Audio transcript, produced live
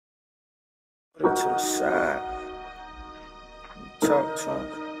Put it to the side. Talk to him.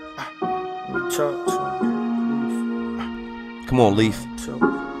 Talk to him. Come on, Leaf.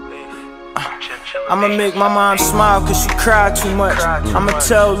 I'ma make my mom smile cause she cried too much. I'ma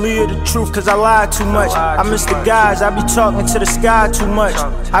tell Leah the truth cause I lied too much. I miss the guys, I be talking to the sky too much.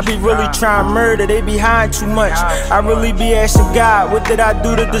 I be really trying to murder, they be hiding too much. I really be asking God, what did I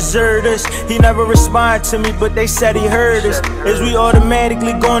do to deserve this? He never responded to me, but they said he heard us. Is we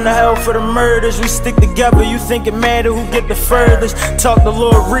automatically going to hell for the murders? We stick together, you think it matter who get the furthest? Talk to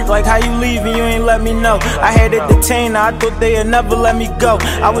Lord Reek like how you leaving, you ain't let me know. I had to detain her, I thought they'd never let me go.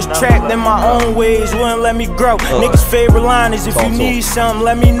 I was trapped in my own ways, wouldn't let me grow. Niggas' favorite line is if you need something,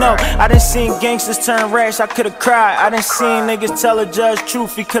 let me know. I done seen gangsters turn rash, I could've cried. I done seen niggas tell a judge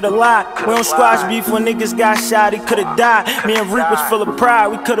truth, he could've lied. We don't squash beef when niggas got shot, he could've died. Me and Reek was full of pride,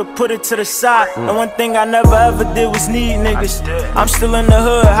 we could've put it to the side. And one thing I never ever did was need niggas. I'm still in the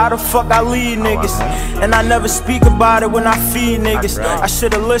hood, how the fuck I lead niggas? And I never speak about it when I feed niggas. I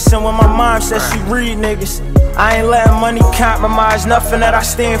should've listened when my mom said she read niggas. I ain't letting money compromise nothing that I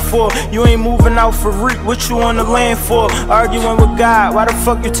stand for. You ain't moving out for Reek, what you on the land for? Arguing with God, why the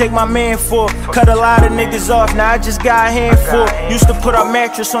fuck you take my man for? Cut a lot of niggas off, now I just got a handful. Used to put our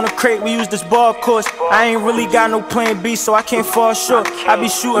mattress on a crate, we use this ball course. I ain't really got no plan B, so I can't fall short. I be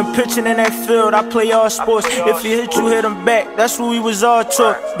shooting, pitching in that field, I play all sports. If you hit, you hit them back, that's what we was all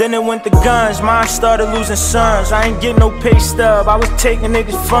taught. Then it went to guns, mine started losing sons. I ain't getting no pay stub, I was taking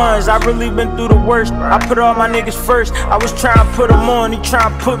niggas funds. I really been through the worst, I put all my niggas first. I was trying to put them on, he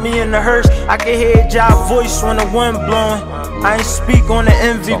trying to put me in the hearse. I can hear y'all voice when the wind blowing. I ain't speak on the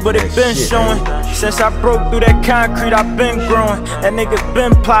envy, but it been showing. Since I broke through that concrete, I been growing. That nigga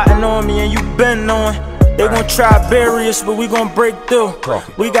been plotting on me and you been knowing. They gon' try to bury us, but we gon' break through.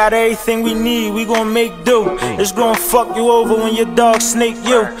 We got everything we need, we gon' make do. It's gon' fuck you over when your dog snake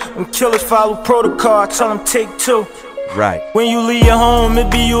you. Them killers follow protocol, I tell them take two. Right. When you leave your home,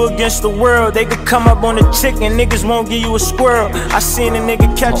 it be you against the world. They could come up on the chicken, niggas won't give you a squirrel. I seen a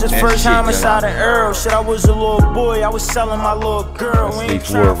nigga catch his first homicide in Earl. Shit, I was a little boy, I was selling my little girl.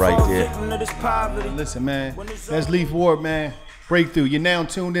 That's Leaf Ward right there. Listen, man, that's Leaf Ward, man. Breakthrough. You're now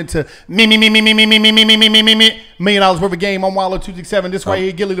tuned into $1 million worth of game. I'm Wallow 267. This right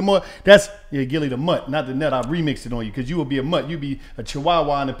here, Gilly the Mutt. That's Gilly the Mutt, not the nut. I remixed it on you because you will be a mutt. You be a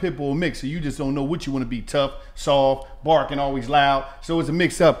Chihuahua and a pit bull mix. So you just don't know what you want to be. Tough, soft, barking, always loud. So it's a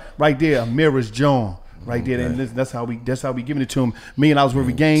mix up right there. Mirror's John. Right there, and that's how we giving it to him. $1 million worth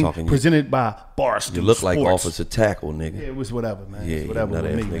of game presented by Barstool. You look Sports. like Officer Tackle, nigga. Yeah, it was whatever, man. Yeah, it's whatever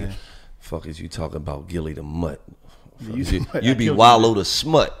with me, man. Fuck is you talking about, Gilly the Mutt? Yeah, you be Wallow the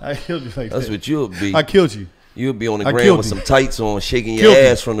Smut. I killed you like That's that. what you'll be. I killed you. You'll be on the ground with some tights on, shaking your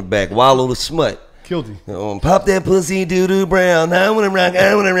ass from the back. Wallow the Smut. Killed you. Pop that pussy, doo-doo brown. I wanna rock,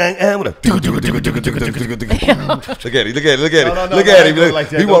 I wanna rock, I wanna. Look at him, look at him, look at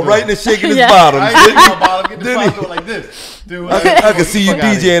him. He went right in the shaking his bottoms. I ain't my bottom. Get this bottom like this. Dude, I can see you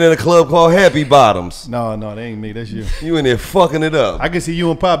DJing in a club called Happy Bottoms. No, that ain't me. That's you. You in there fucking it up. I can see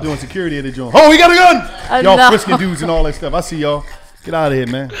you and Pop doing security at the joint. Oh, he got a gun! Y'all frisking dudes and all that stuff. I see y'all. Get out of here,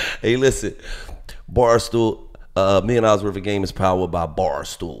 man. Hey, listen. Barstool, $1 million worth of game is powered by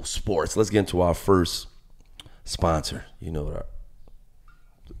Barstool Sports. Let's get into our first sponsor. You know,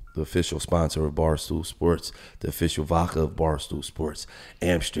 the official sponsor of Barstool Sports, the official vodka of Barstool Sports,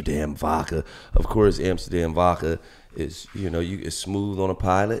 Amsterdam vodka. Of course, Amsterdam vodka is, it's smooth on a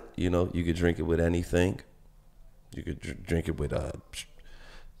palate. You could drink it with anything. You could drink it with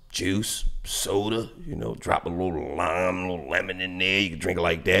juice, soda, drop a little lime, a little lemon in there. You can drink it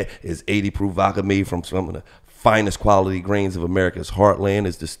like that. It's 80 proof vodka made from some of the finest quality grains of America's heartland.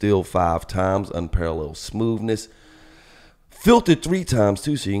 It's distilled 5 times, unparalleled smoothness. Filtered 3 times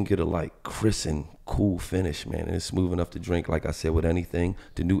too, so you can get a crisp and cool finish, man. And it's smooth enough to drink, like I said, with anything.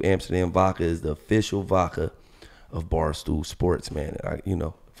 The new Amsterdam vodka is the official vodka of Barstool Sports, man.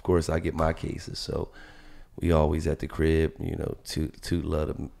 Of course, I get my cases, so we always at the crib, Toot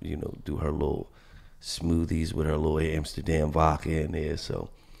love to, do her little smoothies with her little Amsterdam vodka in there. So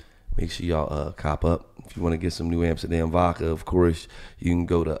make sure y'all cop up. If you want to get some new Amsterdam vodka, of course, you can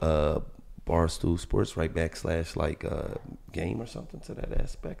go to Barstool Sports right / game or something to that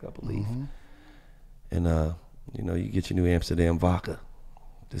aspect, I believe. And you get your new Amsterdam vodka.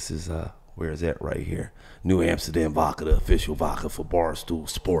 This is where is that right here? New Amsterdam vodka, the official vodka for Barstool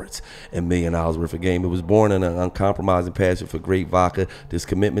Sports and $1 million worth of game. It was born in an uncompromising passion for great vodka. This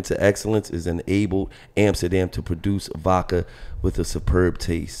commitment to excellence has enabled Amsterdam to produce vodka with a superb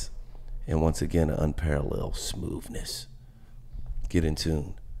taste and once again an unparalleled smoothness. Get in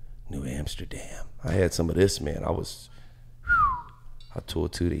tune. New Amsterdam. I had some of this, man. I was I tore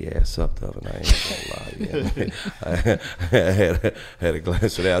Tootie ass up the other night. I ain't gonna lie. Yeah, I had a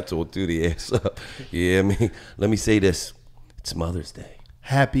glass of that. I tore Tootie ass up. Yeah, I mean, let me say this. It's Mother's Day.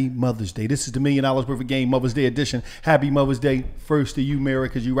 Happy Mother's Day. This is the $1 Million Worth of Game Mother's Day edition. Happy Mother's Day first to you, Mary,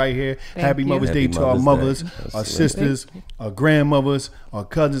 because you right here. Happy Mother's Day to our mothers, our sisters, our grandmothers, our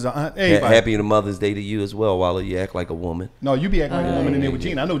cousins, our aunt, everybody. Happy Mother's Day to you as well, while you act like a woman. No, you be acting like a woman in there with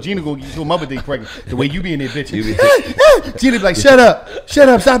Gina. I know Gina gonna get your Mother's Day pregnant. The way you be in there bitching. Gina be like, shut up,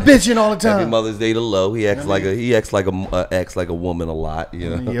 stop bitching all the time. Happy Mother's Day to Lo. He acts like a woman a lot.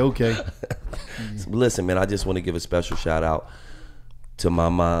 You know? Yeah, okay. So, listen, man, I just want to give a special shout out to my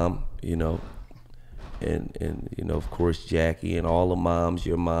mom, you know, and you know, of course, Jackie and all the moms,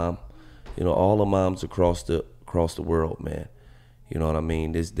 your mom, you know, all the moms across the world, man. You know what I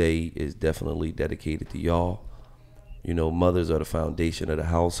mean? This day is definitely dedicated to y'all. You know, mothers are the foundation of the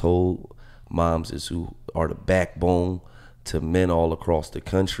household. Moms is who are the backbone to men all across the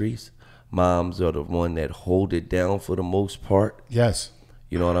countries. Moms are the one that hold it down for the most part. Yes.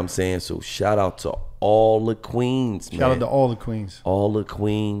 You know what I'm saying? So shout out to all the queens, man. Shout out to all the queens. All the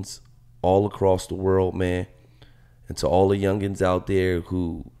queens all across the world, man. And to all the youngins out there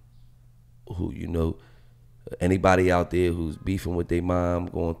who you know, anybody out there who's beefing with their mom,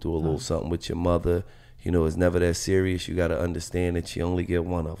 going through a little something with your mother, you know, it's never that serious. You got to understand that you only get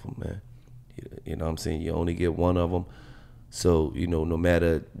one of them, man. You know what I'm saying? You only get one of them. So, you know, no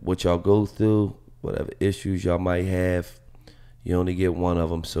matter what y'all go through, whatever issues y'all might have, you only get one of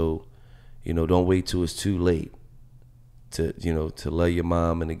them. So, you know, don't wait till it's too late to, you know, to love your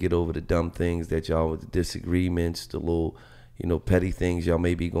mom and to get over the dumb things that y'all, the disagreements, the little, you know, petty things y'all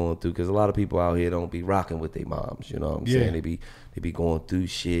may be going through. Because a lot of people out here don't be rocking with their moms, you know what I'm saying? They be going through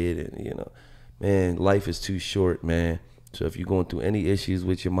shit and, you know, man, life is too short, man. So if you're going through any issues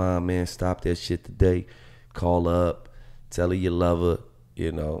with your mom, man, stop that shit today. Call her up, tell her you love her.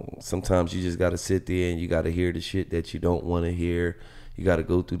 You know, sometimes you just got to sit there and you got to hear the shit that you don't want to hear. You got to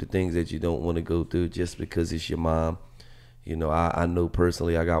go through the things that you don't want to go through just because it's your mom. You know, I know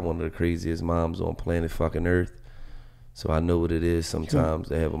personally I got one of the craziest moms on planet fucking Earth. So I know what it is sometimes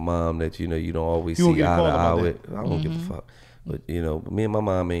to have a mom that, you know, you don't always see eye to eye with. I don't give a fuck. But, you know, me and my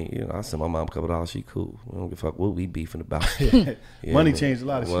mom ain't, you know, I sent my mom a couple dollars, she cool. I don't give a fuck what we beefing about. Money changed a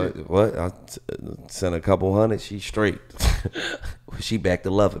lot of shit. What? I sent a couple hundred, she straight. She back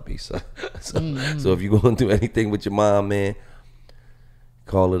to loving me. So if you're going through anything with your mom, man,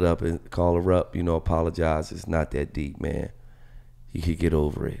 call her up, you know, apologize. It's not that deep, man. You could get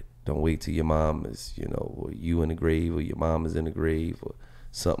over it. Don't wait till your mom is, you know, or you in the grave or your mom is in the grave or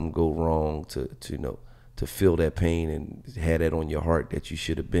something go wrong to you know, to feel that pain and have that on your heart that you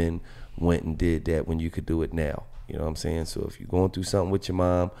should have went and did that when you could do it now. You know what I'm saying? So if you're going through something with your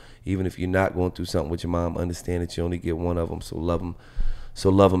mom, even if you're not going through something with your mom, understand that you only get one of them. So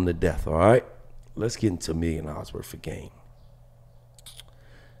love them to death. All right. Let's get into $1 million worth of game.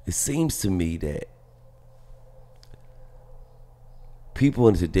 It seems to me that people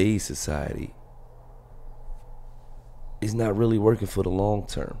in today's society is not really working for the long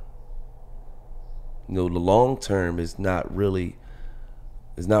term. You know, the long term is not really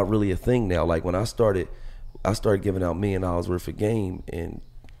a thing now. Like when I started giving out $1 million worth of game in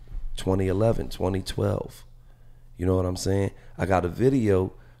 2011, 2012. You know what I'm saying? I got a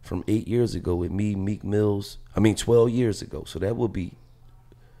video from 8 years ago with me, Meek Mills. 12 years ago. So that would be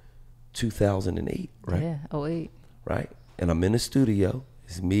 2008, right? Yeah, 08. Right? And I'm in the studio.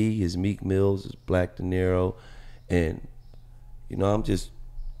 It's me, it's Meek Mills, it's Black De Niro, and, you know, I'm just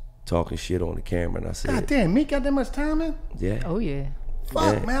talking shit on the camera, and I said, God damn, Meek got that much time in? Yeah. Oh, yeah.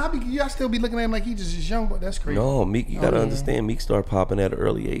 Fuck, man, I still be looking at him like he just is young, but that's crazy. No, Meek, you gotta understand, Meek started popping at an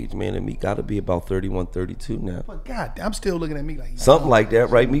early age, man, and Meek gotta be about 31, 32 now. But God, I'm still looking at Meek like something like that,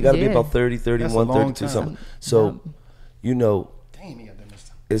 right? Meek gotta be Yeah. about 30, 31, 32, something. So, you know, Damn, he got that much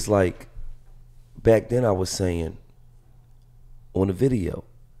time. it's like, back then I was saying, on the video,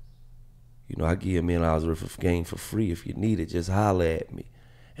 you know, I give you $1 million worth of game for free. If you need it, just holler at me.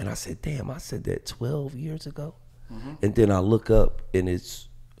 And I said, damn, I said that 12 years ago. And then I look up and it's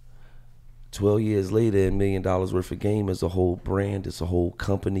 12 years later, $1 million worth of game is a whole brand, it's a whole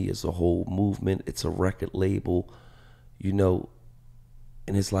company, it's a whole movement, it's a record label, you know.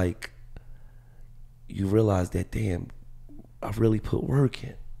 And it's like, you realize that, damn, I really put work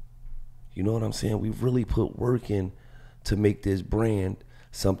in. You know what I'm saying? We really put work in to make this brand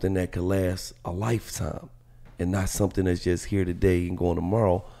something that could last a lifetime and not something that's just here today and going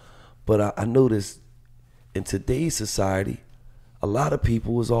tomorrow. But I noticed in today's society, a lot of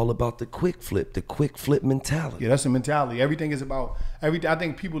people is all about the quick flip mentality. Yeah, that's the mentality. Everything is about everything. I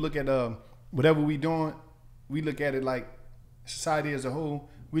think people look at whatever we doing, we look at it like society as a whole,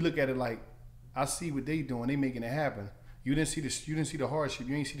 we look at it like, I see what they doing. They making it happen. You didn't see this. You didn't see the hardship.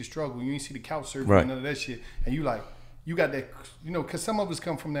 You ain't see the struggle. You ain't see the couch surfing. Right. None of that shit. And you like, you got that, because some of us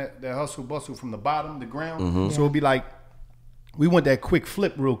come from that hustle bustle from the bottom, the ground. So it'd be like, we want that quick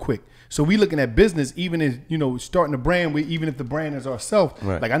flip real quick. So we looking at business, even as, starting a brand, even if the brand is ourselves,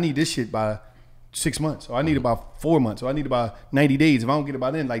 like I need this shit by 6 months, or I need about 4 months, or I need about 90 days. If I don't get it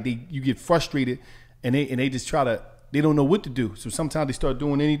by then, like you get frustrated and they just they don't know what to do. So sometimes they start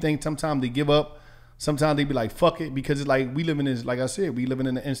doing anything. Sometimes they give up. Sometimes they be like, fuck it, because it's like we living in this, like I said, we living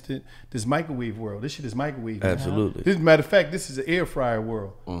in this microwave world. This shit is microwave. Absolutely. This, matter of fact, this is an air fryer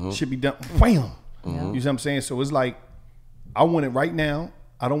world. Should be done, wham. You know what I'm saying? So it's like, I want it right now.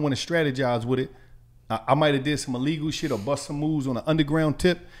 I don't want to strategize with it. I might have did some illegal shit or bust some moves on an underground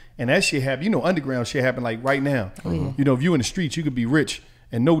tip, and that shit happen. Underground shit happen like right now. If you in the streets, you could be rich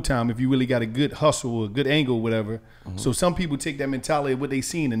in no time if you really got a good hustle or a good angle or whatever. So some people take that mentality of what they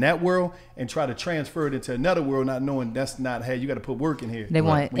seen in that world and try to transfer it into another world, not knowing that's not how you got to put work in here. They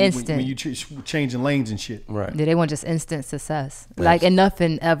want instant. When you changing lanes and shit. Right. Yeah, they want just instant success. Like, and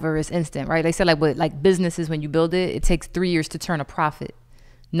nothing ever is instant, right? They said like businesses, when you build it, it takes 3 years to turn a profit.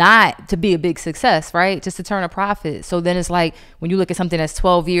 Not to be a big success, right? Just to turn a profit. So then it's like when you look at something that's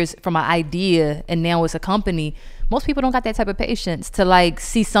 12 years from an idea and now it's a company, most people don't got that type of patience to like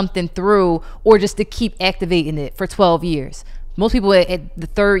see something through or just to keep activating it for 12 years. Most people at the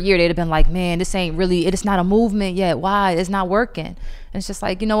third year, they'd have been like, man, this ain't really, it's not a movement yet. Why? It's not working. And it's just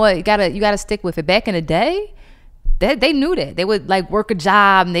like, you know what? You gotta stick with it. Back in the day, they knew that. They would like work a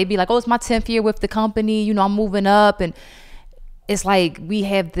job and they'd be like, oh, it's my 10th year with the company. I'm moving up. And it's like we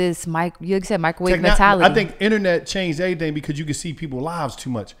have this, you said, microwave mentality. I think internet changed everything because you can see people's lives too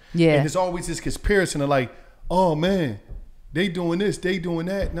much. Yeah. And there's always this comparison of like, oh man, they doing this, they doing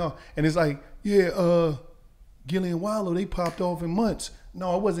that. No. And it's like, yeah, Gillian Wallow, they popped off in months.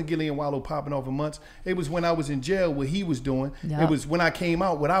 No, it wasn't Gillian Wallow popping off in months. It was when I was in jail, what he was doing. It was when I came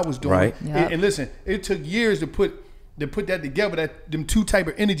out, what I was doing. Right. And listen, it took years to put that together, them two type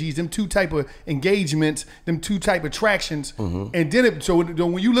of energies, them two type of engagements, them two type of attractions. And then so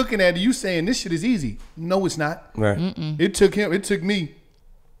when you looking at it, you saying this shit is easy. No, it's not. Right. It took me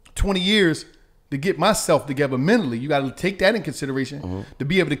 20 years to get myself together mentally. You got to take that in consideration to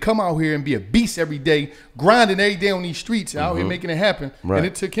be able to come out here and be a beast every day, grinding every day on these streets, out here making it happen. Right. And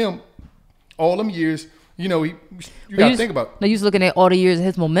it took him all them years. You got to think about it. No, you was looking at all the years of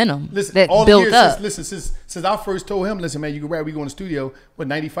his momentum that all built the years, up. Since I first told him, listen, man, you can rap, we go in the studio,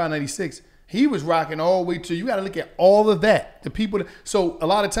 95, 96. He was rocking all the way to, you got to look at all of that. The people, so a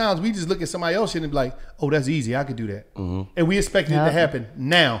lot of times we just look at somebody else and be like, oh, that's easy, I could do that. And we expect it to happen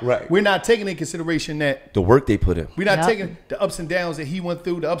now. Right. We're not taking into consideration that. The work they put in. We're not taking the ups and downs that he went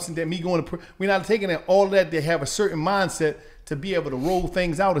through, the ups and downs, me going to, we're not taking all of that. They have a certain mindset to be able to roll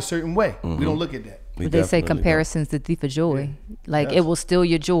things out a certain way. We don't look at that. But they say comparison's the thief of joy. Like it will steal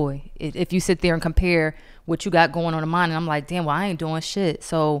your joy. If you sit there and compare what you got going on in mine, and I'm like, damn, well, I ain't doing shit.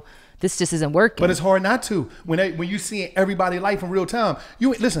 So this just isn't working. But it's hard not to. When you seeing everybody's life in real time.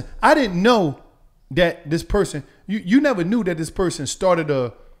 Listen, I didn't know that this person, you never knew that this person started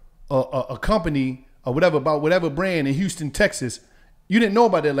a company or whatever, about whatever brand in Houston, Texas. You didn't know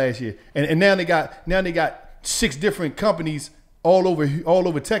about that last year. And now they got 6 different companies all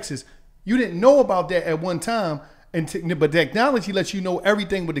over Texas. You didn't know about that at one time, but technology lets you know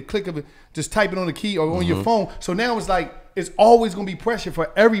everything with the click of it, just typing on the key or on your phone. So now it's like, it's always going to be pressure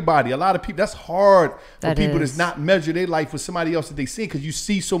for everybody. A lot of people, that's hard for people that's not measure their life with somebody else that they see, because you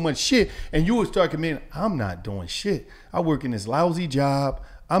see so much shit and you will start coming, I'm not doing shit. I work in this lousy job.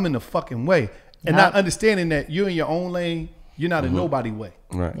 I'm in the fucking way. And not understanding that you're in your own lane, you're not in nobody way.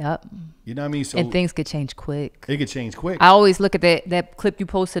 Right. Yep. You know what I mean? So and things could change quick. It could change quick. I always look at that clip you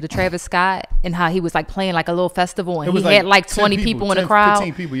posted of Travis Scott and how he was like playing like a little festival and he had like 20 people in the crowd.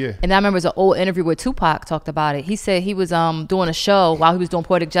 15 people, yeah. And I remember it was an old interview where Tupac talked about it. He said he was doing a show while he was doing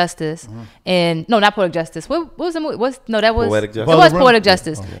Poetic Justice. And no, not Poetic Justice. What was the movie? Poetic Justice. It was Poetic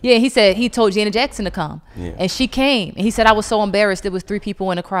Justice. Yeah, he said he told Janet Jackson to come. Yeah. And she came. And he said, I was so embarrassed there was 3 people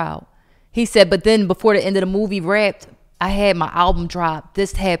in the crowd. He said, but then before the end of the movie wrapped, I had my album drop.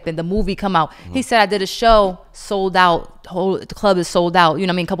 This happened. The movie come out. He said I did a show, sold out. The club is sold out. You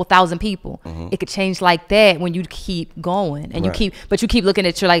know what I mean? A couple thousand people. It could change like that when you keep going and you keep looking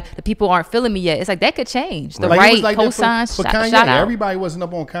at the people aren't feeling me yet. It's like that could change. The right cosign. For Kanye, shout out. everybody wasn't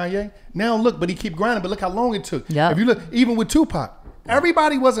up on Kanye. Now look, but he keep grinding. But look how long it took. Yep. If you look, even with Tupac.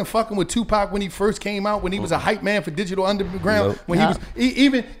 Everybody wasn't fucking with Tupac when he first came out, when he was a hype man for Digital Underground. When he was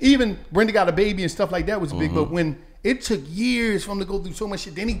even Brenda Got a Baby and stuff like that was big. But when It took years for him to go through so much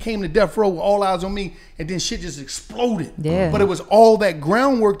shit. Then he came to death row with All Eyes on Me, and then shit just exploded. Yeah. But it was all that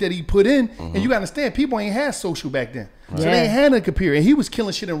groundwork that he put in, and you gotta understand, people ain't had social back then. So they ain't had a computer, and he was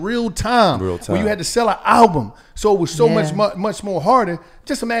killing shit in real time. Where you had to sell an album, so it was so much more harder.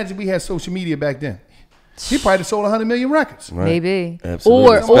 Just imagine we had social media back then. He probably sold 100 million records. Right. Maybe.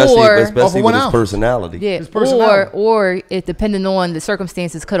 Absolutely. Especially with his ounce. personality. Yeah, His personality. or if depending on the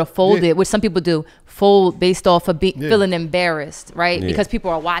circumstances, could have folded, which some people do, fold based off of feeling embarrassed, right? Yeah. Because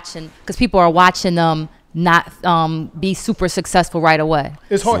people are watching. Not be super successful right away.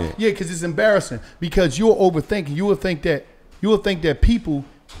 It's hard, because it's embarrassing. Because you're overthinking. You will think that people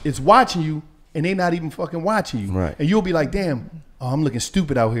is watching you, and they not even fucking watching you. Right. And you'll be like, damn, I'm looking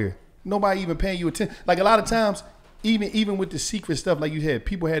stupid out here. Nobody even paying you attention. Like a lot of times, even with the secret stuff, like you had,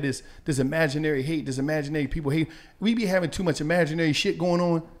 people had this imaginary hate, this imaginary people hate. We be having too much imaginary shit going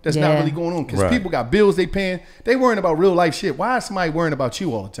on that's not really going on, because people got bills they paying. They worrying about real life shit. Why is somebody worrying about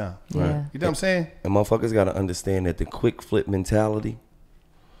you all the time? Yeah. You know what I'm saying? And motherfuckers got to understand that the quick flip mentality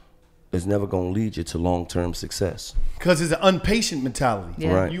is never going to lead you to long-term success. Because it's an impatient mentality.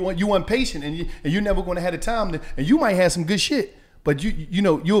 Yeah. Right. You impatient, and you're never going to have the time and you might have some good shit, but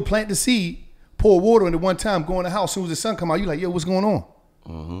you'll plant the seed, pour water in it one time, go in the house. As soon as the sun come out, you like, yo, what's going on?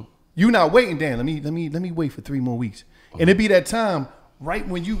 Mm-hmm. You not waiting, Dan. Let me wait for 3 more weeks, and it be that time right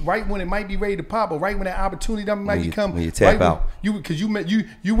when it might be ready to pop, or right when that opportunity might become. When you tap out, because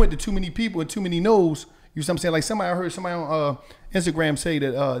you went to too many people and too many no's. You know what I'm saying? Like I heard somebody on Instagram say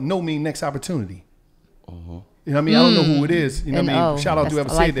that no mean next opportunity. Mm-hmm. You know what I mean? I don't know who it is. You know what I mean? Shout out to whoever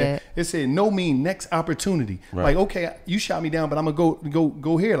said that. It said no mean next opportunity. Right. Like, okay, you shot me down, but I'm gonna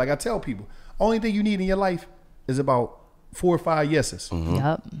go here. Like I tell people, only thing you need in your life is about 4 or 5 yeses. Mm-hmm.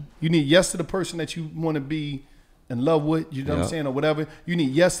 Yep. You need yes to the person that you want to be in love with, you know what I'm saying, or whatever. You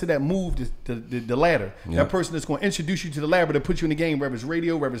need yes to that move, the ladder. That person that's going to introduce you to the ladder to put you in the game, whether it's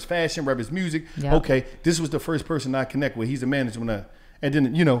radio, whether it's fashion, whether it's music. Okay, this was the first person I connect with. He's a manager. And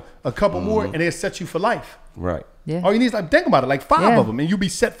then, a couple more, and they'll set you for life. Right. Yeah. All you need is, like, think about it, like 5 of them, and you'll be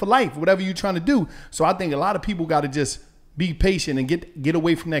set for life, whatever you're trying to do. So I think a lot of people got to just be patient and get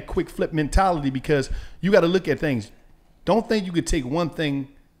away from that quick flip mentality, because you got to look at things. Don't think you could take one thing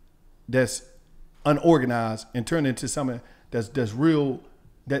that's unorganized and turn it into something that's real.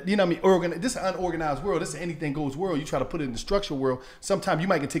 That, you know what I mean? This is an unorganized world. This is an anything goes world. You try to put it in the structural world. Sometimes you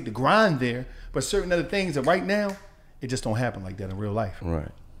might can take the grind there, but certain other things that right now, it just don't happen like that in real life. Right.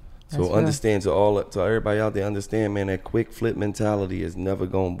 That's So understand, to everybody out there, understand, man, that quick flip mentality is never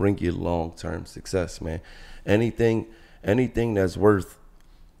gonna bring you long-term success, man. Anything that's worth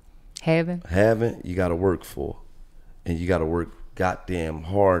having, you gotta work for, and you gotta work goddamn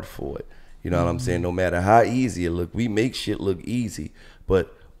hard for it. You know what I'm saying? No matter how easy it look, we make shit look easy,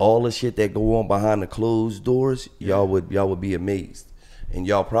 but all the shit that go on behind the closed doors, y'all would be amazed. And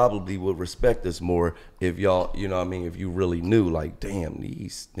y'all probably would respect us more if y'all, you know what I mean, if you really knew, like, damn,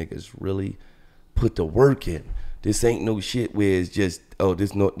 these niggas really put the work in. This ain't no shit where it's just,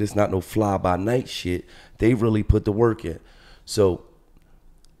 this not no fly-by-night shit. They really put the work in. So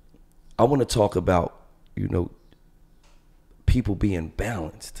I want to talk about, people being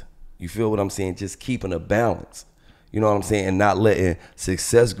balanced. You feel what I'm saying? Just keeping a balance. You know what I'm saying? And not letting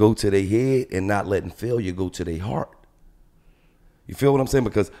success go to their head and not letting failure go to their heart. You feel what I'm saying?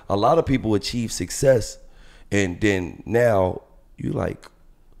 Because a lot of people achieve success, and then now you like,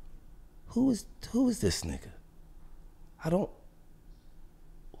 who is this nigga?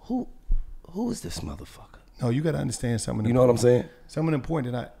 Who is this motherfucker? No, you got to understand something. You know what I'm saying? Something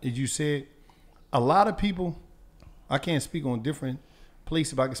important that as you said, a lot of people, I can't speak on different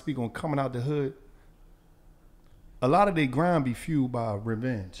places, but I can speak on coming out the hood. A lot of their grind be fueled by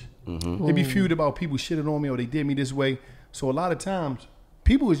revenge. Mm-hmm. They be fueled about people shitting on me, or they did me this way. So a lot of times,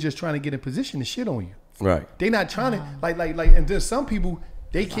 people is just trying to get in position to shit on you. Right. They not trying to, like, and then some people,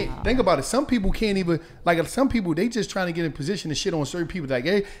 they can't, think about it. Some people can't even, like, some people, they just trying to get in position to shit on certain people. Like,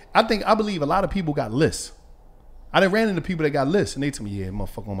 hey, I believe a lot of people got lists. I done ran into people that got lists, and they tell me, yeah,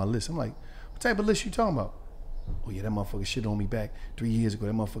 motherfucker on my list. I'm like, what type of list you talking about? Oh, yeah, that motherfucker shit on me back 3 years ago.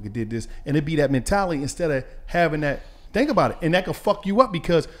 That motherfucker did this. And it be that mentality instead of having that. Think about it. And that could fuck you up,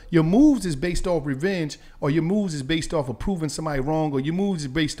 because your moves is based off revenge, or your moves is based off of proving somebody wrong, or your moves is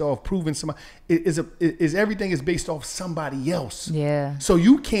based off proving somebody. Everything is based off somebody else. Yeah. So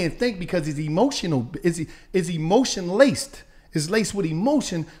you can't think, because it's emotional. It's emotion laced. It's laced with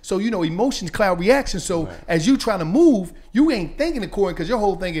emotion. So, emotions cloud reaction. So as you trying to move, you ain't thinking according, because your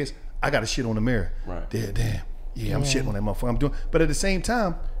whole thing is, I got to shit on the mirror. Right. Damn. Yeah, I'm shitting on that motherfucker. I'm doing. But at the same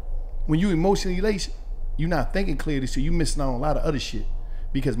time, when you emotionally laced, you're not thinking clearly, so you missing out on a lot of other shit.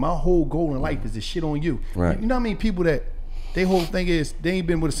 because my whole goal in life is to shit on you. Right. You know how many people that their whole thing is they ain't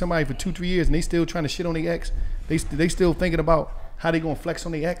been with somebody for 2-3 years and they still trying to shit on their ex. They still thinking about how they gonna flex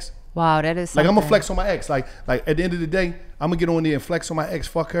on their ex. Wow, that is like something. I'm gonna flex on my ex. Like at the end of the day, I'm gonna get on there and flex on my ex.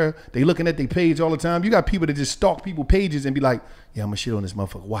 Fuck her. They looking at their page all the time. You got people that just stalk people pages and be like, yeah, I'm gonna shit on this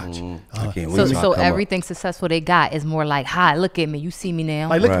motherfucker. Watch. I can't wait till I So come everything successful they got is more like, hi, look at me. You see me now.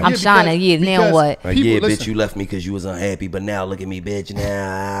 Like, look, Right. I'm yeah, shining. Yeah, now because what? Like, people- yeah, listen. bitch, you left me because you was unhappy, but now look at me, bitch.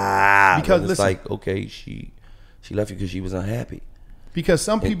 Now Because it's listen. like, okay, she left you because she was unhappy. Because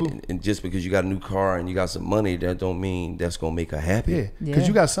some people, And just because you got a new car and you got some money, that don't mean that's gonna make her happy. yeah, Yeah. because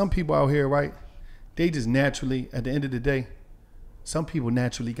you got some people out here, right? They just naturally, at the end of the day, some people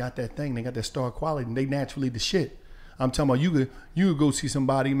naturally got that thing. They got that star quality, and they naturally the shit. I'm talking about you could go see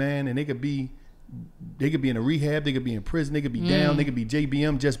somebody, man, and they could be in a rehab, they could be in prison, they could be down, they could be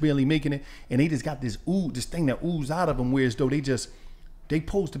JBM, just barely making it, and they just got this thing that oozes out of them, whereas though they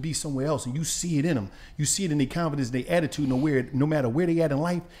supposed to be somewhere else, and you see it in them. You see it in their confidence, their attitude, no matter where they at in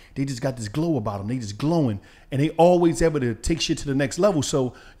life, they just got this glow about them. They just glowing, and they always able to take shit to the next level.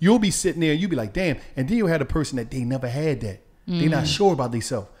 So you'll be sitting there, and you'll be like, damn. And then you'll have a person that they never had that. They're not sure about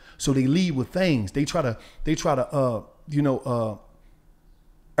themselves, so they lead with things. They try to,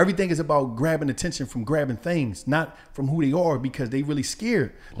 everything is about grabbing attention from grabbing things, not from who they are, because they really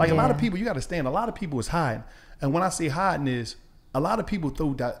scared. Like a lot of people, you got to understand, a lot of people is hiding, and when I say hiding is, a lot of people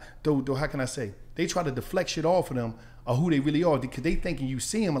throw how can I say? They try to deflect shit off of them or who they really are, because they thinking you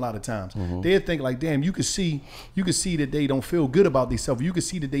see them a lot of times. They think like, damn, you can see that they don't feel good about themselves. You can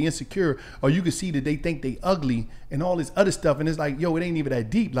see that they insecure, or you can see that they think they ugly and all this other stuff. And it's like, yo, it ain't even that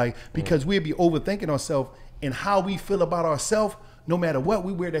deep. Like, because we'll be overthinking ourselves and how we feel about ourselves. No matter what,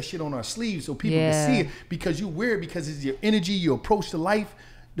 we wear that shit on our sleeves so people can see it, because you wear it because it's your energy, your approach to life.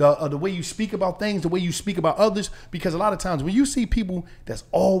 The way you speak about things, the way you speak about others, because a lot of times when you see people that's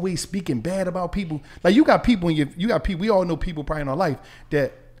always speaking bad about people, like you got people we all know people probably in our life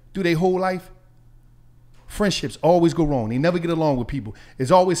that through their whole life, friendships always go wrong. They never get along with people.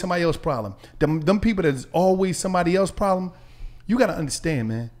 It's always somebody else's problem. Them people that's always somebody else's problem, you got to understand,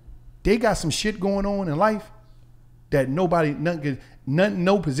 man, they got some shit going on in life that no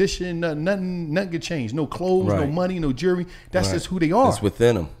position, nothing could change. No clothes, no Right. money, no jewelry. That's Right. just who they are. It's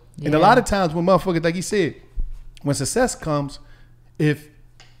within them. And a lot of times when motherfuckers, like he said, when success comes, if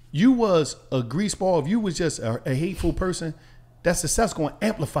you was a greaseball, if you was just a hateful person, that success going to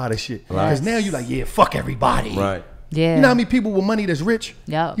amplify that shit. Because now you like, yeah, fuck everybody. Right. Yeah. You know how many people with money that's rich?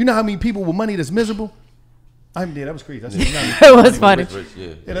 Yep. You know how many people with money that's miserable? That was crazy. It was funny.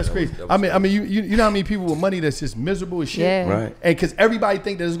 Yeah, that's crazy. I mean, you know how many people with money that's just miserable as shit? Yeah. Right. And because everybody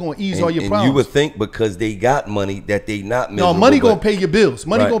think that it's going to ease all your And problems. you would think because they got money that they not No, miserable. money but- gonna pay your bills.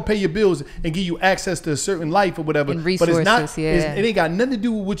 Money Right. gonna pay your bills and give you access to a certain life or whatever. And but it's not. resources, yeah. It ain't got nothing to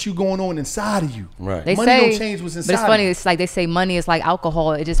do with what you going on inside of you. Right. They Money say, don't change what's but inside it's funny. you. It's like they say money is like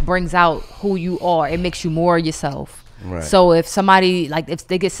alcohol. It just brings out who you are. It makes you more yourself. Right. So if somebody like if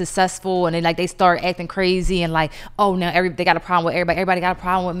they get successful and they start acting crazy and like, oh, now they got a problem with everybody. Everybody got a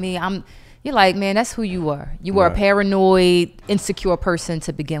problem with me. You're like, man, that's who you are. You were a Right. paranoid, insecure person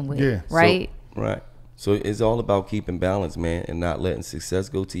to begin with. Yeah. Right. Right. So it's all about keeping balance, man, and not letting success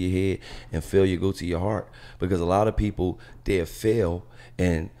go to your head and failure go to your heart. Because a lot of people, they'll fail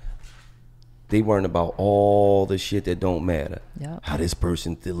and they worrying about all the shit that don't matter. Yep. How this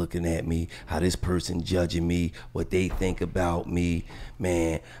person still looking at me, how this person judging me, what they think about me.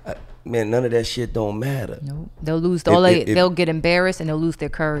 Man, none of that shit don't matter. Nope. They'll lose If- they'll get embarrassed and they'll lose their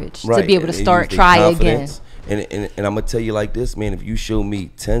courage to Right. be able to And they start use their try again. confidence. And I'm gonna tell you like this, man. If you show me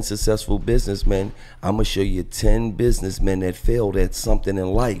 10 successful businessmen, I'm gonna show you 10 businessmen that failed at something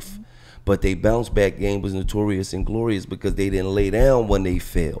in life, but they bounce back game was notorious and glorious because they didn't lay down when they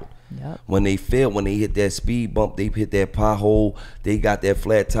failed. Yep. When they failed, when they hit that speed bump, they hit that pothole, they got that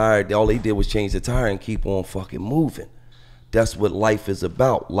flat tire. All they did was change the tire and keep on fucking moving. That's what life is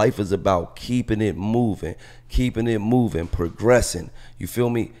about. Life is about keeping it moving, progressing. You feel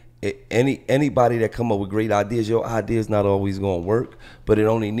me? Anybody that come up with great ideas, your idea's not always gonna work, but you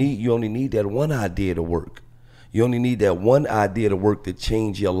only need that one idea to work. You only need that one idea to work to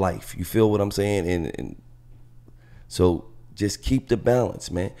change your life. You feel what I'm saying? And so just keep the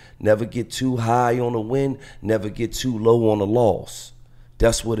balance, man. Never get too high on the win, never get too low on the loss.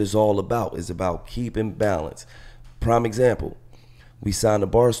 That's what it's all about. It's about keeping balance. Prime example, we signed a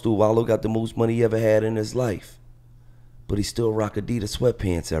Barstool. Wallow got the most money he ever had in his life, but he still rock Adidas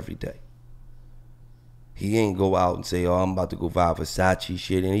sweatpants every day. He ain't go out and say, oh, I'm about to go buy Versace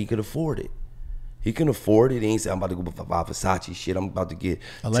shit, and he could afford it. He can afford it. He ain't say, I'm about to go buy Versace shit. I'm about to get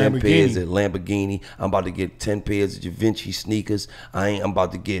A 10 Lamborghini. pairs of Lamborghini. I'm about to get 10 pairs of Givenchy sneakers. I'm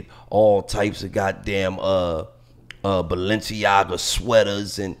about to get all types of goddamn Balenciaga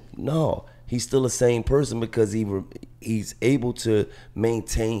sweaters. And no, he's still the same person because he's able to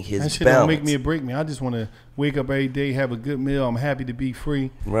maintain his That shit balance. don't make me or break me. I just want to wake up every day, have a good meal. I'm happy to be free.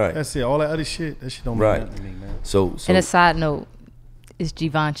 Right. That's it. All that other shit, that shit don't mean Right. nothing to me, man. So And a side note, it's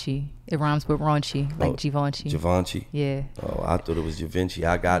Givenchy. It rhymes with raunchy, like Givenchy. Givenchy. Yeah. Oh, I thought it was Givenchy.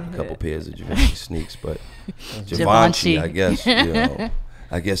 I got a couple pairs of Givenchy sneaks, but Givenchy. Givenchy, I guess. You know,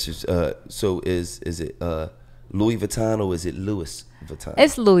 I guess it's so is it Louis Vuitton or is it Louis Vuitton?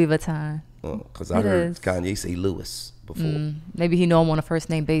 It's Louis Vuitton. Because I It heard is. Kanye say Louis before. Maybe he know him on a first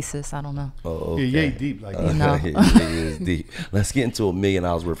name basis. I don't know. Oh, okay. Yeah, deep like that. No. Yeah, he is deep. Let's get into $1 million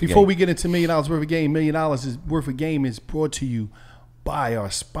worth of Before game. we get into $1 million worth of game, $1 million worth of game is brought to you by our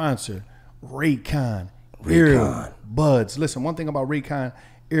sponsor, Raycon Raycon. Earbuds. Listen, one thing about Raycon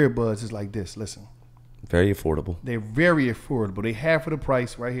earbuds is like this. Listen, Very affordable. they're very affordable. They half of the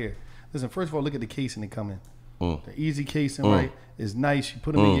price right here. Listen, first of all, look at the casing they come in. The easy casing, right, is nice. You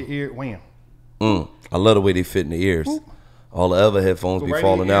put them in your ear, wham. I love the way they fit in the ears. All the other headphones Go be right in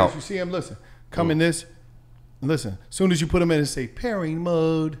falling your ears. out. You see them? Listen, come in this. Listen, as soon as you put them in and say pairing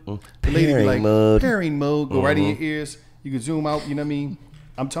mode, the lady be Pairing like, mode. pairing mode, go right in your ears. You can zoom out, you know what I mean?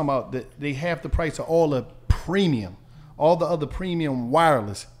 I'm talking about they have the price of all the premium, all the other premium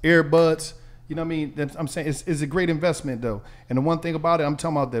wireless earbuds. You know what I mean? I'm saying it's a great investment though. And the one thing about it, I'm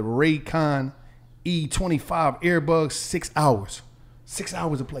talking about the Raycon E25 earbuds, 6 hours. 6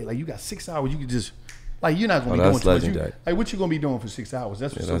 hours of play. Like you got 6 hours, you can just like you're not gonna be doing that's too much. legendary. Like what you gonna be doing for 6 hours?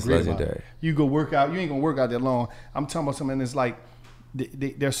 That's what's that's so great about legendary. it. You go work out, you ain't gonna work out that long. I'm talking about something that's like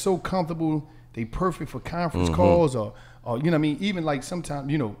they're so comfortable, they perfect for conference calls or you know what I mean, even like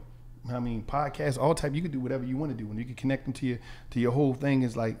sometimes, you know, I mean, podcasts, all type, you can do whatever you want to do. And you can connect them to your whole thing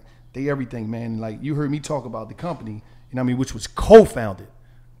is like they everything, man. Like you heard me talk about the company, you know what I mean, which was co-founded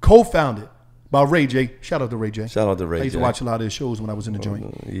by Ray J. Shout out to Ray J. Shout out to Ray I used to J. watch a lot of his shows when I was in the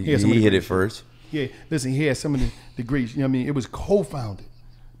joint. He had some of the hit it great- first. Yeah, listen, he had some of the greats, you know what I mean? It was co-founded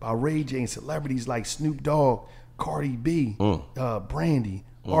by Ray J and celebrities like Snoop Dogg, Cardi B, Brandy,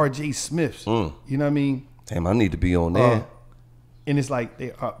 R.J. Smiths. You know what I mean? Damn, I need to be on there. And it's like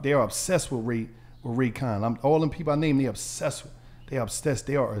they are obsessed with Raycon. All them people I named, they are obsessed with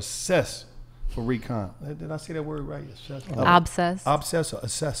Raycon. Did I say that word right? Obsessed. Obsessed or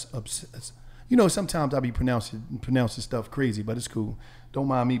obsessed. You know, sometimes I be pronouncing stuff crazy, but it's cool. Don't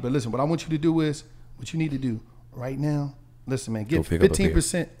mind me. But listen, what I want you to do is, what you need to do right now, listen, man, get pick up a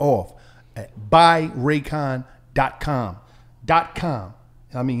 15% off at buyraycon.com.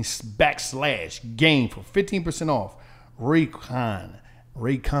 I mean, /game for 15% off. Raycon,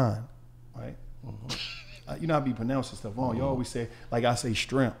 right? You know, I be pronouncing stuff wrong. You always say, like I say,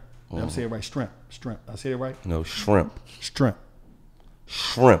 shrimp. I'm saying it right, shrimp. I say it right? No, shrimp.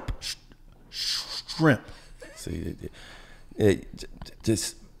 Shrimp. See,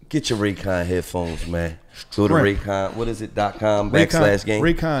 just get your Raycon headphones, man. Go to Shrimp. Raycon. What is it? .com /game.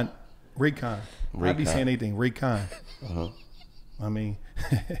 Raycon. I be Raycon. saying anything. Raycon. I mean,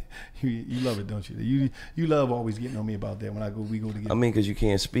 you love it, don't you? You love always getting on me about that when we go together. I mean, because you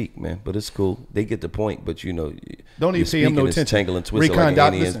can't speak, man. But it's cool. They get the point. But you know, Don't even pay him no attention. Tangle and twisted like Raycon.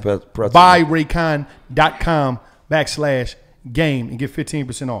 an Indian pretzel. Buyraycon.com /game and get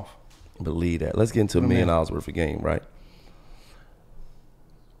 15% off. Believe that. Let's get into $1 million worth of game, right?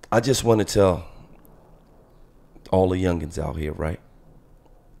 I just want to tell all the youngins out here, right?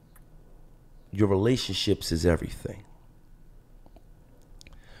 Your relationships is everything.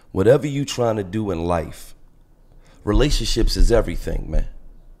 Whatever you trying to do in life, relationships is everything, man.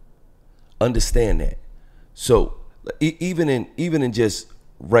 Understand that. So even in just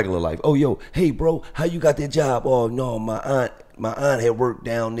regular life, oh yo, hey bro, how you got that job? Oh no, my aunt had worked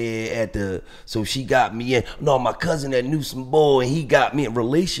down there so she got me in. No, my cousin that knew some boy and he got me in.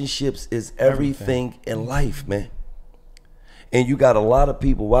 Relationships is everything in life, man. And you got a lot of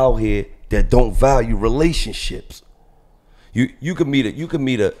people out here that don't value relationships. You could meet a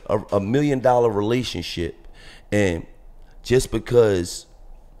 $1 million relationship, and just because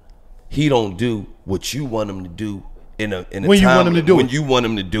he don't do what you want him to do when you want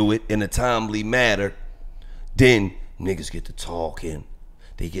him to do it in a timely manner, then niggas get to talking,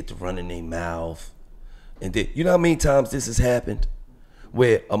 they get to running their mouth, and then you know how many times this has happened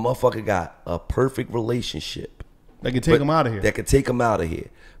where a motherfucker got a perfect relationship That could take him out of here. that could take him out of here,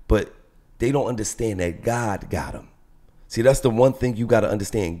 but they don't understand that God got him. See, that's the one thing you got to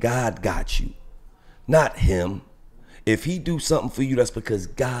understand. God got you, not him. If he do something for you, that's because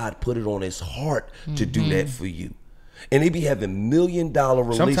God put it on his heart to do that for you. And they be having $1 million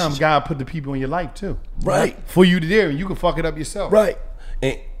relationships. Sometimes God put the people in your life too. Right. For you to there, and you can fuck it up yourself. Right.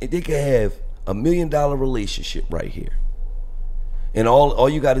 And they can have $1 million relationship right here. And all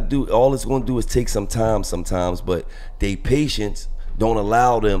you got to do, all it's going to do is take some time sometimes, but they patience don't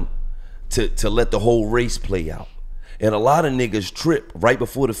allow them to let the whole race play out. And a lot of niggas trip right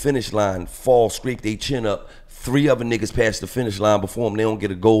before the finish line, fall, scrape their chin up. 3 other niggas pass the finish line before them. They don't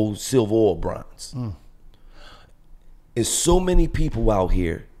get a gold, silver, or bronze. There's so many people out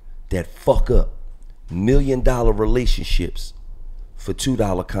here that fuck up $1 million relationships for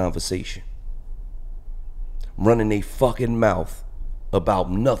 $2 conversation. Running their fucking mouth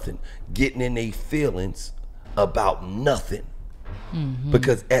about nothing. Getting in their feelings about nothing.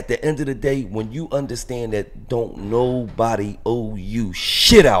 Because at the end of the day, when you understand that don't nobody owe you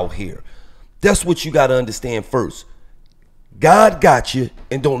shit out here, that's what you got to understand first. God got you,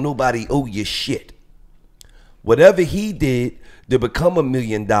 and don't nobody owe you shit. Whatever he did to become $1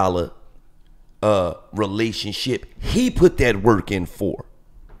 million relationship, he put that work in for.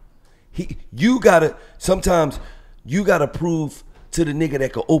 Sometimes you gotta prove to the nigga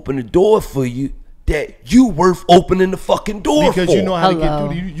that can open the door for you that you worth opening the fucking door because for. you know how to get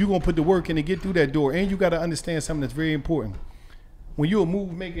through. You gonna put the work in to get through that door, and you gotta understand something that's very important. When you're a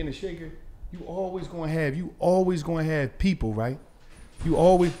move maker and a shaker, you always gonna have people, right? You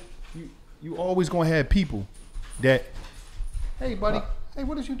always gonna have people that, hey buddy, hey,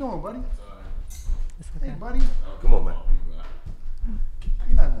 what is you doing, buddy? Okay. Hey buddy, Come on, man.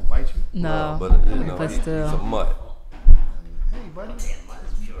 he's not gonna bite you. No, but but still. he's a mutt. Hey buddy,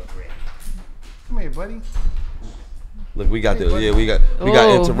 come here, buddy. Look, we got Hey, we got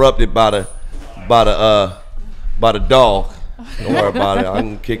interrupted by the dog. Don't worry about it. I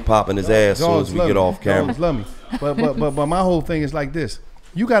can kick popping his ass as soon as we get off camera. Dogs love me. But my whole thing is like this.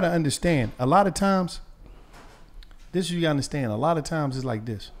 You got to understand. A lot of times, this you got to understand. A lot of times it's like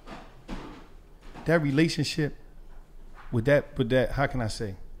this. That relationship with that. How can I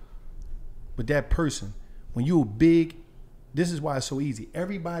say? With that person, when you're big. This is why it's so easy.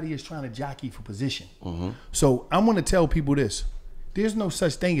 Everybody is trying to jockey for position. So I'm going to tell people this. There's no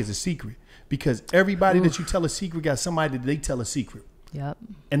such thing as a secret because everybody that you tell a secret got somebody that they tell a secret. Yep.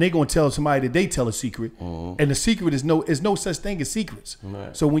 And they're going to tell somebody that they tell a secret. And the secret is no such thing as secrets.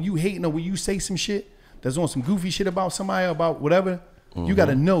 Right. So when you hating or when you say some shit that's on some goofy shit about somebody, about whatever, you got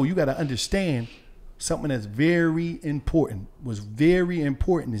to know, you got to understand something that's very important. What's very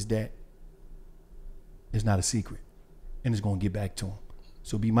important is that it's not a secret. And it's going to get back to them.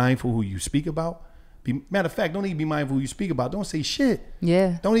 So be mindful who you speak about. Matter of fact, don't even be mindful who you speak about. Don't say shit.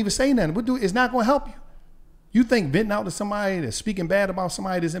 Yeah. Don't even say nothing. It's not going to help you. You think venting out to somebody that's speaking bad about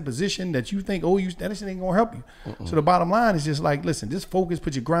somebody that's in position that you think, that shit ain't going to help you. So the bottom line is just like, listen, just focus,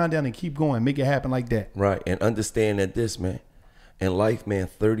 put your grind down and keep going. Make it happen like that. Right. And understand that this, man, in life, man,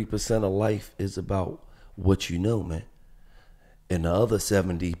 30% of life is about what you know, man. And the other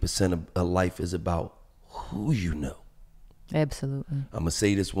 70% of life is about who you know. Absolutely. I'm going to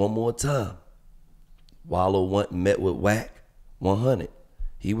say this one more time. Wallow met with Wack 100.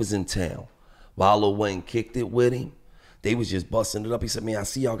 He was in town. Wallow went and kicked it with him. They was just busting it up. He said, man, I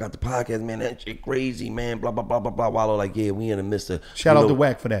see y'all got the podcast, man. That shit crazy, man. Blah, blah, blah, blah, blah. Wallow like, yeah, we in the midst of... Shout out to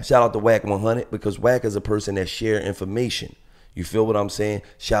Wack for that. Shout out to Wack 100 because Wack is a person that share information. You feel what I'm saying?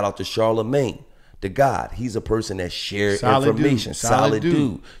 Shout out to Charlemagne, the God. He's a person that share information. Solid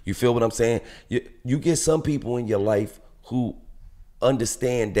dude. You feel what I'm saying? You get some people in your life who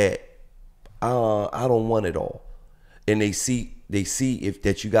understand that I don't want it all, and they see if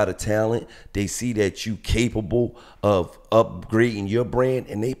that you got a talent, they see that you capable of upgrading your brand,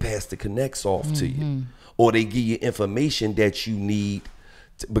 and they pass the connects off to you, or they give you information that you need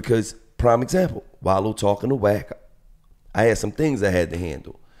because prime example, Wallow talking to Wack, I had some things I had to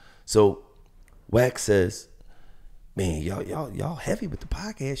handle, so Wack says, man, y'all heavy with the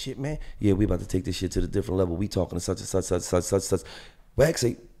podcast shit, man. Yeah, we about to take this shit to the different level. We talking to such and such. Wack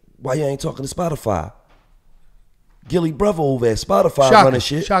say, why you ain't talking to Spotify? Gilly brother over at Spotify running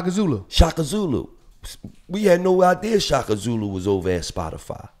shit. Shaka Zulu. We had no idea Shaka Zulu was over at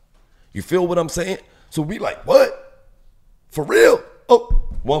Spotify. You feel what I'm saying? So we like, what? For real? Oh,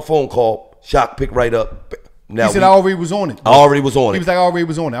 one phone call. Shock picked right up. Now he said I already was on it. I already was on it. He was like, I already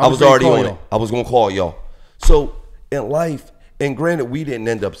was on it. I was already on it. I was going to call y'all. So in life, and granted, we didn't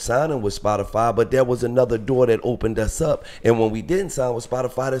end up signing with Spotify, but there was another door that opened us up. And when we didn't sign with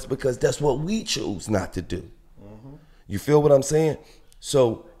Spotify, that's because that's what we chose not to do. You feel what I'm saying?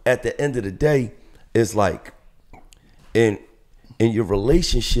 So at the end of the day, it's like in your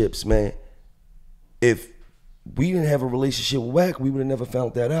relationships, man, if we didn't have a relationship with Wack, we would have never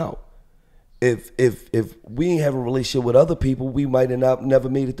found that out. If we didn't have a relationship with other people, we might have never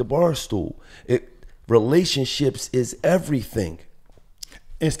made it to Barstool. Relationships is everything.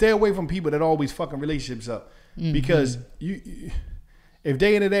 And stay away from people that always fucking relationships up. Because if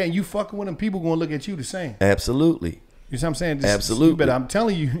they into that and you fucking with them, people gonna look at you the same. Absolutely. You see what I'm saying? Absolutely. But I'm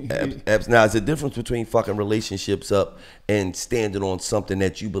telling you. Now, there's a difference between fucking relationships up and standing on something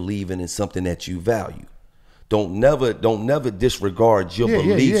that you believe in and something that you value. Don't never disregard your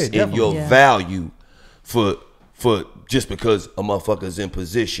beliefs and your value for just because a motherfucker's in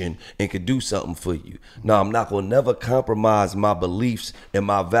position and could do something for you. No, I'm not gonna never compromise my beliefs and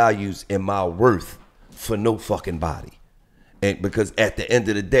my values and my worth for no fucking body. And because at the end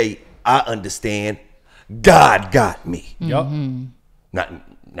of the day, I understand God got me. Yup.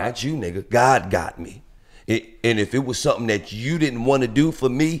 Not you, nigga. God got me. And if it was something that you didn't want to do for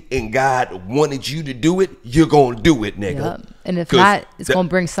me and God wanted you to do it, you're going to do it, nigga. Yep. And if not, it's going to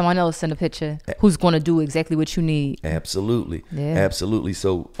bring someone else in the picture who's going to do exactly what you need. Absolutely. Yeah. Absolutely.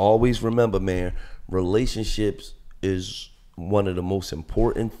 So always remember, man, relationships is one of the most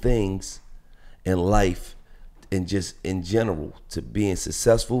important things in life and just in general, to being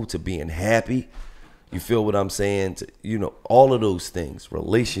successful, to being happy. You feel what I'm saying? All of those things.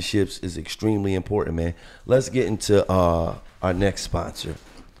 Relationships is extremely important, man. Let's get into our next sponsor,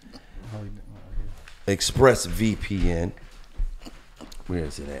 ExpressVPN. Where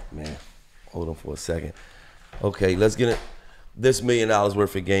is it at, man? Hold on for a second. Okay, let's get it. This $1 million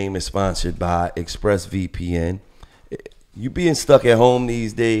worth of game is sponsored by ExpressVPN. You being stuck at home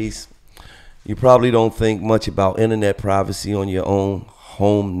these days, you probably don't think much about internet privacy on your own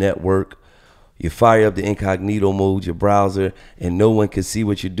home network. You fire up the incognito mode, your browser, and no one can see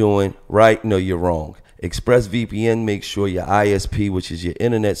what you're doing, right? No, you're wrong. ExpressVPN makes sure your ISP, which is your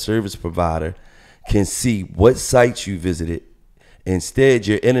internet service provider, can see what sites you visited. Instead,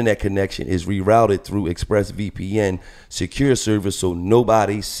 your internet connection is rerouted through ExpressVPN secure server so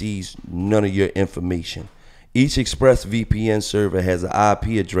nobody sees none of your information. Each ExpressVPN server has an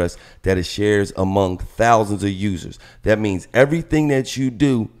IP address that it shares among thousands of users. That means everything that you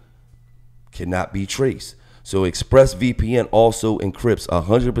do cannot be traced. So ExpressVPN also encrypts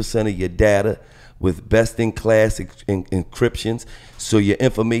 100% of your data with best-in-class encryptions, so your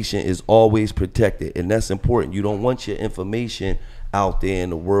information is always protected. And that's important. You don't want your information out there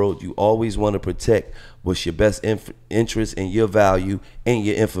in the world. You always want to protect what's your best interest and your value and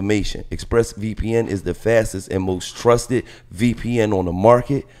your information. ExpressVPN is the fastest and most trusted VPN on the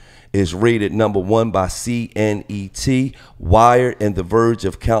market. Is rated #1 by CNET, Wired, and The Verge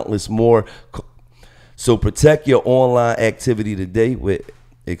of countless more. So protect your online activity today with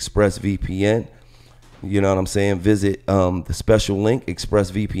ExpressVPN. You know what I'm saying? Visit the special link,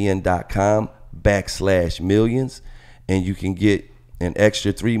 expressvpn.com/millions, and you can get an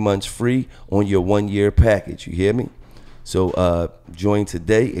extra 3 months free on your 1-year package. You hear me? So join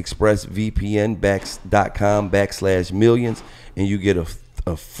today, expressvpn.com/millions, and you get a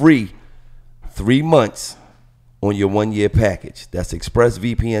free 3 months on your 1-year package. That's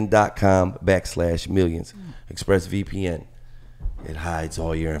expressvpn.com/millions. ExpressVPN, it hides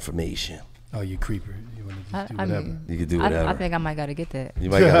all your information. Oh, you creeper. You want to do whatever. You can do whatever. I think I might got to get that. You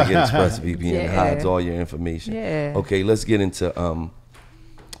might got to get ExpressVPN. It hides all your information. Yeah. Okay, let's get into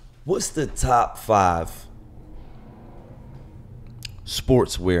what's the top 5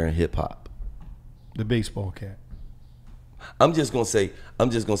 sportswear in hip hop? The baseball cap. I'm just gonna say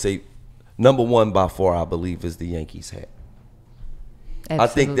 #1 by far, I believe, is the Yankees hat. Absolutely. I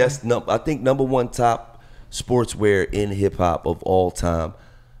think that's #1 top sportswear in hip hop of all time.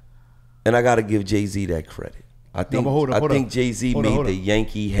 And I gotta give Jay-Z that credit. I think Jay-Z made the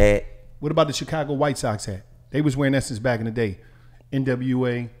Yankee hat. What about the Chicago White Sox hat? They was wearing that since back in the day.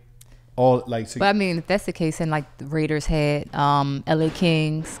 NWA, all like. But I mean, if that's the case, and like the Raiders had LA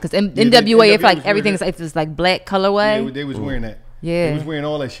Kings, because NWA, if like everything's if it's like black colorway, yeah, they was wearing that. Yeah, they was wearing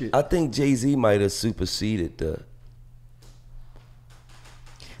all that shit. I think Jay-Z might have superseded that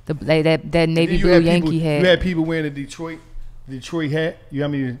navy blue Yankee hat. You had people wearing the Detroit hat. You know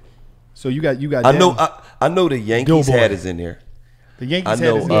what I mean? So you got. I know the Yankees hat is in there. The Yankees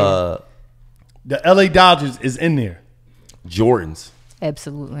hat is in there. The LA Dodgers is in there. Jordans.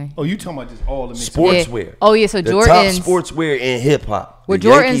 Absolutely. Oh, you talking about just all the sportswear? Yeah. Oh yeah, so the Jordans. Top sportswear in hip hop. Were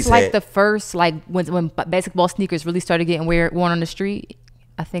Jordans like the first, like when basketball sneakers really started getting worn on the street?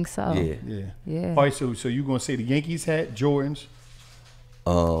 I think so. Yeah. All right, so you gonna say the Yankees hat, Jordans?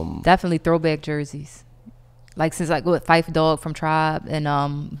 Definitely throwback jerseys. Like since like Phife Dawg from Tribe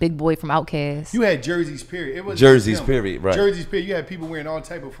and Big Boy from Outkast. You had jerseys, period. It was jerseys, period. Right. Jerseys, period. You had people wearing all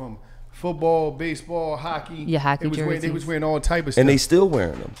type of from football, baseball, hockey. Yeah, hockey They was wearing all type of stuff. And they still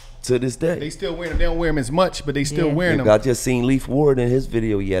wearing them to this day. They still wearing them. They don't wear them as much, but they still wearing them. I just seen Leaf Ward in his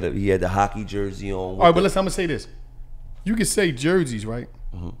video. He had the hockey jersey on. All right, but listen, I'm gonna say this. You can say jerseys, right?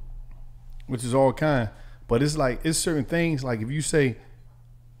 Which is all kind, but it's like it's certain things. Like if you say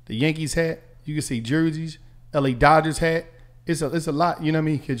the Yankees hat, you can say jerseys. LA Dodgers hat. It's a lot. You know what I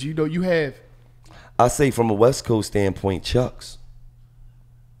mean? Because you have. I say from a West Coast standpoint, Chucks.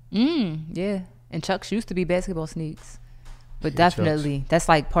 Yeah, and Chucks used to be basketball sneaks, but definitely that's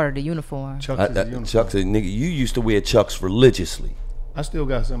like part of the uniform. Chucks is the uniform. Chucks, nigga, you used to wear Chucks religiously. I still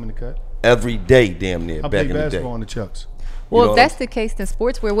got some in the cut. Every day, damn near. I back play in the day. basketball on the Chucks. Well, You know if that's the case, then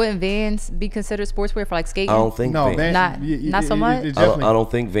sportswear, wouldn't Vans be considered sportswear for like skating? I don't think No, Vans. Not so much? I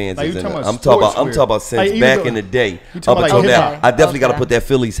don't think Vans Like, is you in talking it. about I'm talking about sportswear. since Like, back even in the day. you Up talking about until like now, hip-hop. I definitely got to Okay. put that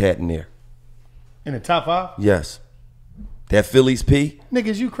Phillies hat in there. In the top 5? Yes. That Phillies P?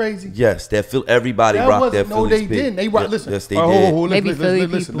 Niggas, you crazy. Yes. Everybody That rocked wasn't, that no, Phillies they P. didn't. They rock. Yes, Listen. yes, they All right, did. hold on, Maybe listen, Philly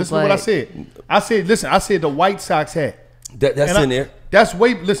listen, people, listen to what I but- said. Listen, I said the White Sox hat. That's And in there. That's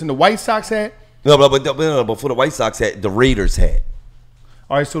listen, the White Sox hat. No, but for the White Sox hat, the Raiders hat.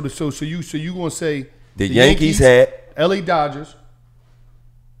 All right, so you gonna say The Yankees hat. LA Dodgers.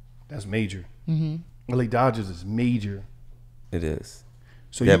 That's major. LA Dodgers is major. It is.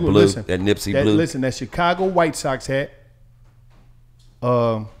 So That you gonna blue, listen, that Nipsey blue. Listen, that Chicago White Sox hat.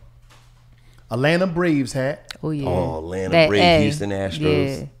 Atlanta Braves hat. Oh yeah. Oh, Atlanta That Braves, A. Houston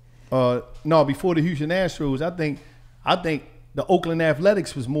Astros. Yeah. No, before the Houston Astros, I think the Oakland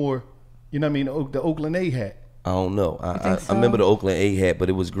Athletics was more. You know what I mean? The Oakland A hat. I don't know. I so? remember the Oakland A hat, but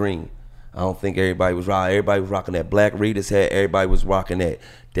it was green. I don't think everybody was rocking. Everybody was rocking that black Raiders hat. Everybody was rocking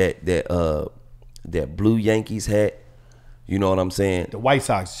that blue Yankees hat. You know what I'm saying? The White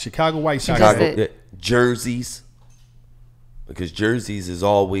Sox, Chicago White Sox. Chicago- hat. Jerseys, because jerseys has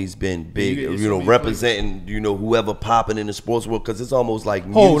always been big. You get You know, so many representing whoever popping in the sports world, because it's almost like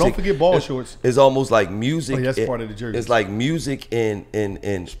music. Oh, don't forget ball It's- shorts. It's almost like music. Oh, yeah, that's part of the jersey. It's like music and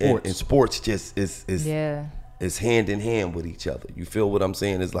sports just is Yeah. is hand in hand with each other. You feel what I'm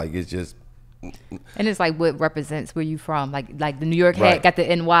saying? It's like it's just And it's like what represents where you from. Like the New York hat Right. got the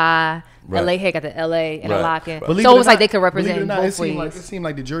NY, Right. LA hat got the LA and Right. a lock-in. Right. Believe So it it or was like not- they could believe represent it or not, both it ways. seemed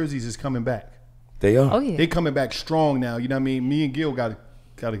like the jerseys is coming back. they are. Oh yeah. They coming back strong now. You know what I mean? Me and Gil got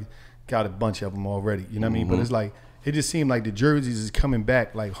a bunch of them already. You know what I mean? But it's like it just seemed like the jerseys is coming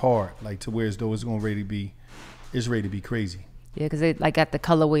back like hard, like to where as though it's ready to be crazy. Yeah, because they like got the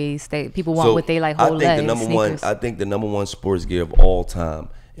colorways. People want what they like whole I think legs, the number sneakers. one. I think the number one sports gear of all time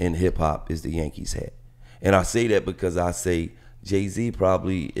in hip hop is the Yankees hat, and I say that because I say Jay-Z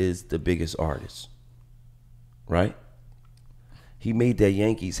probably is the biggest artist, right? He made that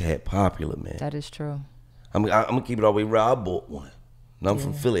Yankees hat popular, man. That is true. I'm gonna keep it all the way real. I bought one. And I'm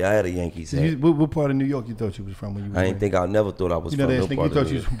from Philly. I had a Yankees hat. What part of New York you thought you was from when you was I never thought I was You know from that no nigga, part you of thought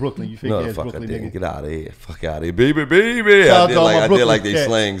you was New from Brooklyn. You fake No, ass fuck, Brooklyn I didn't. nigga. Get out of here. Fuck out of here. Baby. Shout out to all my I did Brooklyn like they cats.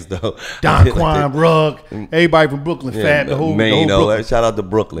 slangs, though. Don Quan, Rugg, everybody from Brooklyn, Fat, the whole Brooklyn. Shout out to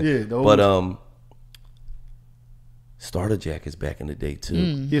Brooklyn. Yeah, the whole- But Starter Jackets back in the day too.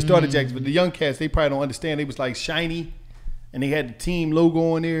 Yeah, starter jacks, but the young cats, they probably don't understand. They was like shiny, and they had the team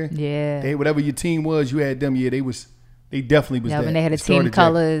logo on there. Yeah. They whatever your team was, you had them. Yeah, they definitely was. Yeah, that. when they had the starter team jacket.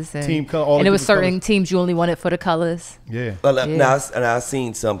 colors and team color, all and the it was different certain colors. teams you only wanted for the colors. Yeah, Well, Yeah. now I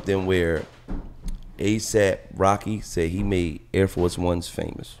seen something where ASAP Rocky said he made Air Force Ones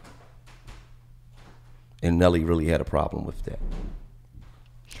famous, and Nelly really had a problem with that.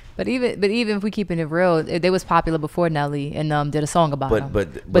 But even if we keeping it real, they was popular before Nelly and did a song about them.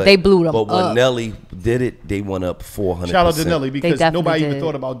 But they blew them But when up. Nelly did it, they went up 400%. shout out to Nelly because definitely nobody even did.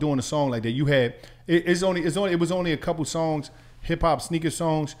 thought about doing a song like that. You had it was only a couple songs, hip hop sneaker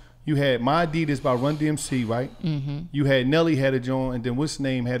songs. You had My Adidas by Run DMC, right? Mm-hmm. You had Nelly had a joint, and then what's his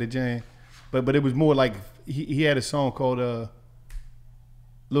name had a jam, but it was more like he had a song called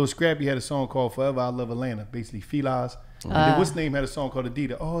Lil Scrappy had a song called Forever I Love Atlanta, basically Felaz. And then what's his name had a song called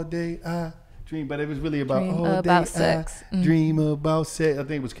Adidas, All Day I Dream, but it was really about Dream all about day sex. I Dream about sex. I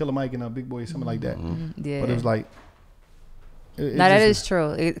think it was Killer Mike and Big Boy, something like that. Yeah. But it was like. It Now that just- is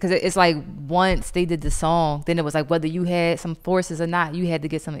true because it's like once they did the song, then it was like whether you had some forces or not, you had to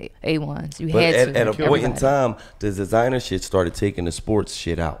get some A1s. You But had to. at a point in Everybody. time, the designer shit started taking the sports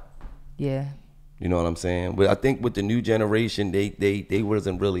shit out. Yeah. You know what I'm saying? But I think with the new generation, they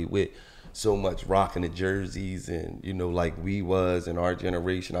wasn't really with so much rocking the jerseys and like we was in our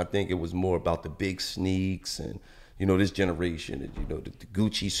generation. I think it was more about the big sneaks and this generation, the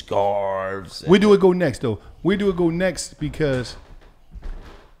Gucci scarves. Where do it go next, though? Where do it go next? Because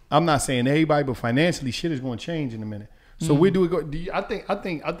I'm not saying everybody, but financially, shit is going to change in a minute. So where do we go? I think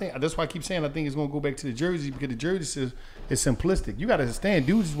that's why I keep saying I think it's gonna go back to the jersey, because the jersey says it's simplistic. You gotta understand,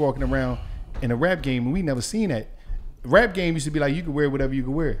 dudes is walking around in a rap game and we never seen that. Rap game used to be like you could wear whatever you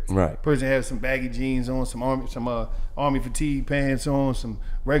could wear. Right. Person has some baggy jeans on, some army fatigue pants on, some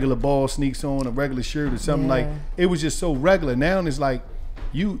regular ball sneaks on, a regular shirt or something. Like it was just so regular. Now it's like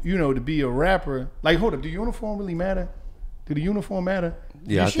you know, to be a rapper. Like, hold up, do uniform really matter? Do the uniform matter?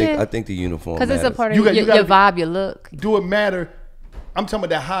 Yeah, I think the uniform because it's a part of You your gotta vibe, your look. Do it matter? I'm talking about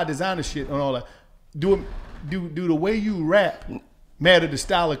that high designer shit and all that. Do the way you rap matter? The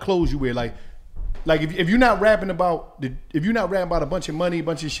style of clothes you wear, like if you're not rapping about a bunch of money, a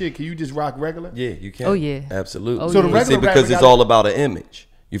bunch of shit, can you just rock regular? Yeah, you can. Oh, yeah. Absolutely. Oh, So the yeah. regular because rapper it's all about an image.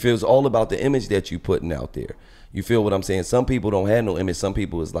 You feel it's all about the image that you putting out there. You feel what I'm saying? Some people don't have no image. Some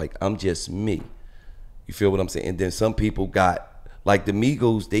people is like, I'm just me. You feel what I'm saying? And then some people got, like the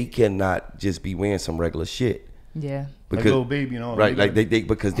Migos, they cannot just be wearing some regular shit. Yeah. Like Lil Baby and all that. Right, like they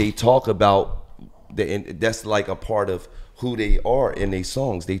because they talk about, and that's like a part of who they are in their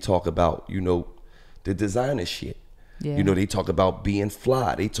songs. They talk about, you know, the designer shit. Yeah. You know, they talk about being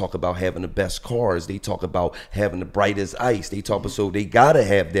fly. They talk about having the best cars. They talk about having the brightest ice. They talk about, so they gotta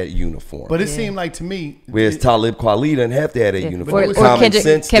have that uniform. But it seemed like to me, Whereas Talib Kweli didn't have to have that uniform. Or Common Kendrick-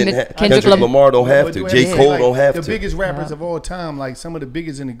 Sense Kendrick- didn't have, Kendrick Kendrick Lamar don't have But to. you J. have Cole like, don't have the to. biggest rappers of all time, like some of the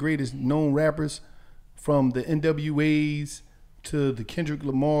biggest and the greatest known rappers, from the NWAs to the Kendrick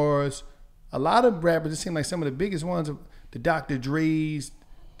Lamars, a lot of rappers, it seemed like some of the biggest ones, the Dr. Dre's,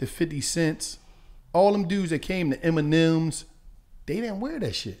 the 50 Cents, all them dudes that came, the Eminems, they didn't wear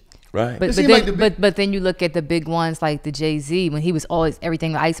that shit. Right. But It seemed like but then you look at the big ones like the Jay-Z, when he was always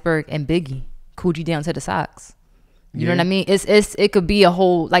everything Iceberg, and Biggie, Coogee down to the socks. You know what I mean? It could be a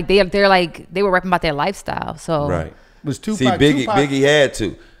whole, like they're like, they were rapping about their lifestyle. So Right. Was Tupac, See, Biggie Tupac, Biggie had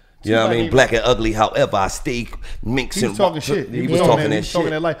to. You know what I mean? Tupac- Black and ugly, however I stay mixing. he was talking shit. He was talking that shit. Talking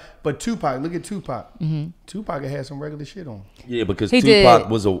that life. But Tupac, look at Tupac. Tupac had some regular shit on. Yeah, because He Tupac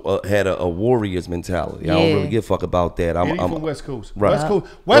did. was had a warrior's mentality. I Yeah. don't really give a fuck about that. And he's from West Coast. Right. West Coast.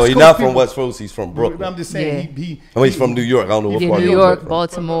 No, he's not from West Coast. He's from Brooklyn. I'm just saying Yeah. He's from New York. I don't know what Yeah, part New he York, from.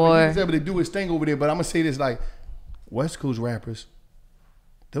 Baltimore. He was able to do his thing over there. But I'm gonna say this, like West Coast rappers,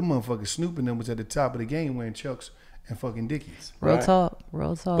 them motherfuckers Snoop and them was at the top of the game wearing Chucks and fucking Dickies. real Right. talk,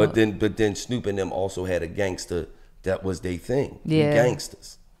 real talk. But then Snoop and them also had a gangster that was their thing. Yeah.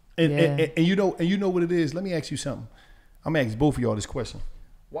 Gangsters. And, Yeah. and you know what it is. Let me ask you something. I'm gonna ask both of y'all this question.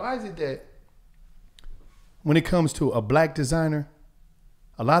 Why is it that when it comes to a black designer,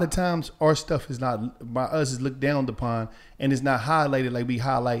 a lot of times our stuff is not, by us, is looked down upon and it's not highlighted like we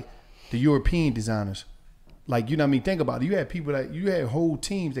highlight the European designers. Like, you know what I mean? Think about it. You had whole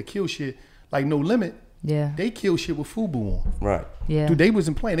teams that kill shit like No Limit. Yeah. They kill shit with FUBU on. Right. Yeah. Dude, they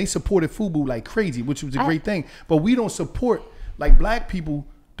wasn't playing. They supported FUBU like crazy, which was a great thing. But we don't support, like black people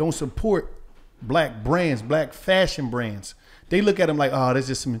don't support black brands, black fashion brands. They look at them like, oh, that's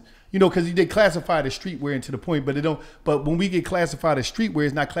just some, you know, because they classify the streetwear into the point, but they don't. But when we get classified as streetwear,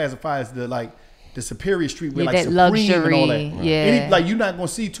 it's not classified as the superior streetwear, Yeah, like that Supreme and all that. luxury, yeah. Like you're not gonna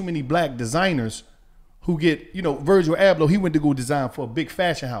see too many black designers who get, you know, Virgil Abloh, he went to go design for a big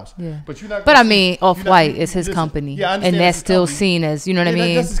fashion house. Yeah. But you're not. But gonna I see- mean, you're not- Off-White is his listen, company. yeah, I understand and it's that's his still company. seen as, you know what I Yeah,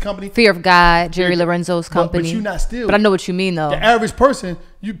 mean? that's his company. Fear of God, Jerry Yeah. Lorenzo's But company. you're not still. But I know what you mean, though. The average person,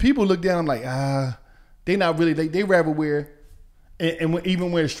 people look down. I'm like, they not really. They rather wear, and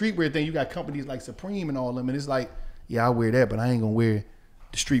even wear the streetwear thing. You got companies like Supreme and all of them, and it's like, yeah, I wear that, but I ain't gonna wear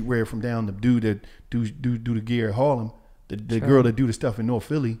the streetwear from down the dude that do the gear at Harlem, the girl that do the stuff in North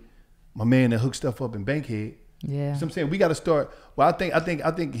Philly, my man that hooks stuff up in Bankhead. Yeah. So I'm saying we got to start. Well, I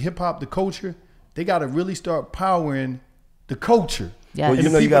think hip hop, the culture, they got to really start powering the culture. Yeah. Well, And you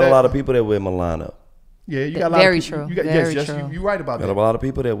the know, you people got a that- lot of people that wear Milano. Yeah, you got a lot Very of people. true. You got, Very yes, true. you're right about Got that. a lot of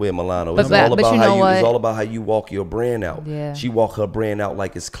people that wear Milano. But- It's all but about you how know you. It's what? all about how you walk your brand out. Yeah. She walk her brand out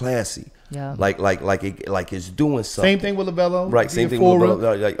like it's classy. Yeah. Like it's doing something. Same thing with Lavello. Right, same thing Sephora.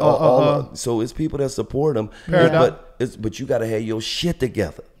 with like so it's people that support them, Paradox. but you got to have your shit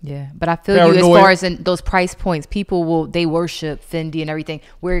together. Yeah, but I feel you as Paranoia. far as in those price points, people they worship Fendi and everything.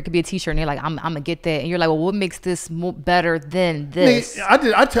 Where it could be a T-shirt and they're like, I'm gonna get that, and you're like, well, what makes this better than this?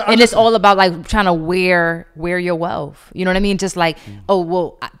 Nigga, And it's all about like trying to wear your wealth. You know what I mean? Just like, oh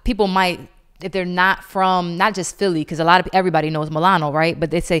well, people might, if they're not from not just Philly, because everybody knows Milano, right? But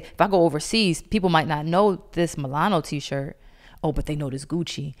they say if I go overseas, people might not know this Milano T-shirt. Oh, but they know this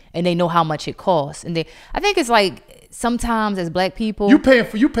Gucci, and they know how much it costs. And I think it's like sometimes as black people, you paying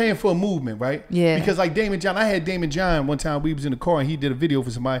for a movement, right? Yeah. Because like Damon John, I had Damon John one time. We was in the car and he did a video for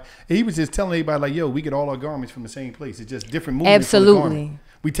somebody, and he was just telling everybody like, "Yo, we get all our garments from the same place. It's just different movements." from the Absolutely. garment.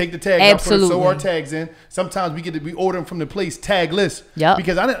 We take the tags out, put sew our tags in. Sometimes we order them from the place tagless. Yep.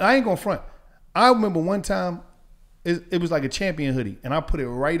 Because I ain't gonna front. I remember one time it was like a Champion hoodie, and I put it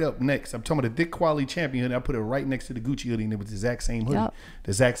right up next. I'm talking about a thick quality Champion hoodie. I put it right next to the Gucci hoodie, and it was the exact same hoodie, the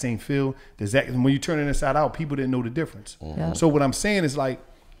exact same feel, and when you turn it inside out, people didn't know the difference. Yep. So what I'm saying is like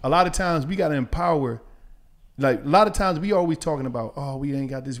a lot of times we gotta empower. Like a lot of times we always talking about, oh, we ain't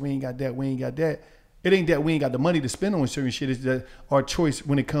got this, we ain't got that, we ain't got that. It ain't that we ain't got the money to spend on certain shit. It's that our choice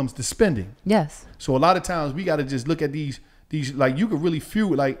when it comes to spending. Yes. So a lot of times we got to just look at these like you could really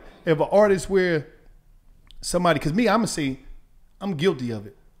feel like if an artist where somebody, because me, I'm gonna say I'm guilty of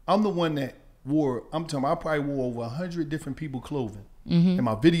it. I'm the one that wore. I'm talking. I probably wore over 100 different people clothing in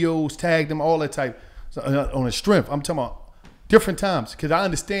my videos, tagged them, all that type on a strength. I'm talking about different times because I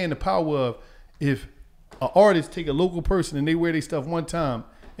understand the power of if an artist take a local person and they wear their stuff one time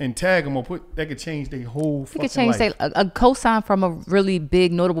and tag them or that could change their whole fucking life. It could change a cosign from a really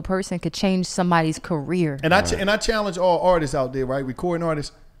big notable person could change somebody's career. And I challenge all artists out there, right? Recording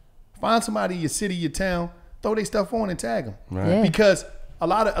artists, find somebody in your city, your town, throw their stuff on and tag them. Right. Yeah. Because a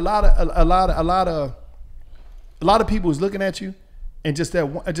lot of people is looking at you, and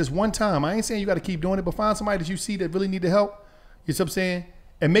just one time. I ain't saying you got to keep doing it, but find somebody that you see that really need the help. You know what I'm saying?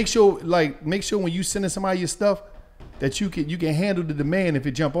 And make sure when you sending somebody your stuff that you can handle the demand if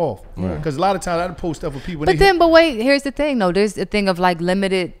it jump off. Because a lot of times I post stuff with people. But wait, here's the thing though. There's a thing of like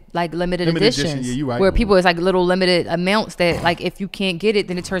limited editions. Yeah, you're right. Where people is like little limited amounts that like if you can't get it,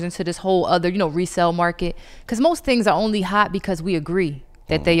 then it turns into this whole other resale market. Because most things are only hot because we agree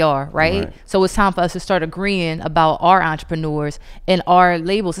that they are, right? So it's time for us to start agreeing about our entrepreneurs and our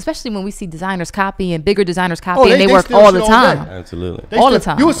labels, especially when we see designers copy and bigger designers copy and they work all the time. Absolutely. All the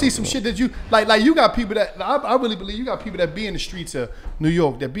time. You will see some shit that you like you got people that I really believe you got people that be in the streets of New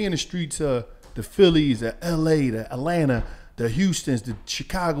York, that be in the streets of the Phillies, the LA, the Atlanta, the Houstons, the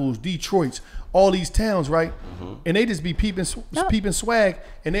Chicagos, Detroits, all these towns, right? And they just be peeping swag,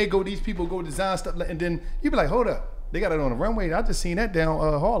 and these people go design stuff, and then you be like, hold up. They got it on the runway. I just seen that down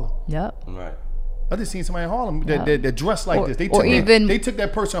Harlem. Yep. Right. I just seen somebody in Harlem that dressed like this. They took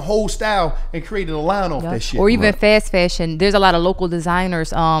that person's whole style and created a line off that shit. Or even fast fashion. There's a lot of local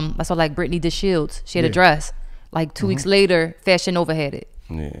designers. I saw like Brittany DeShields. She had a dress. Like 2 weeks later, Fashion Nova had it.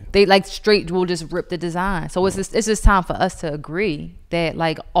 Yeah. They like straight will just rip the design. So it's just time for us to agree that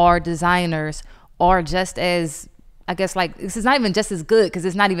like our designers are just as, I guess, like this is not even just as good because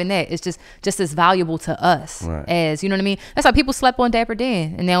it's not even that. It's just as valuable to us as, you know what I mean? That's why people slept on Dapper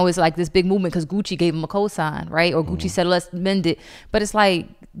Dan, and now it's like this big movement because Gucci gave him a cosign, right? Or Gucci said, let's mend it. But it's like,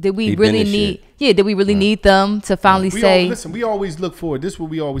 did we really need them to finally say? Listen, we always look for, this is what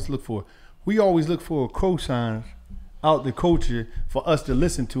we always look for. We always look for cosigns out the culture for us to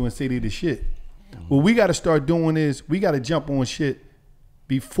listen to and say they the shit. What we got to start doing is we got to jump on shit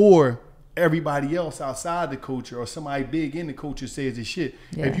before everybody else outside the culture or somebody big in the culture says this shit.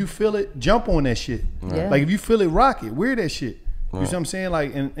 If you feel it, jump on that shit. Like if you feel it, rock it, wear that shit. You see what I'm saying?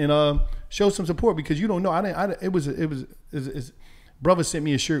 Like and show some support because you don't know. It was brother sent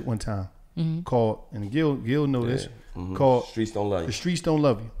me a shirt one time called, and Gil know this, called Streets Don't Love You. The Streets Don't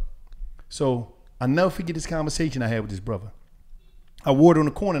Love You. So I'll never forget this conversation I had with this brother. I wore it on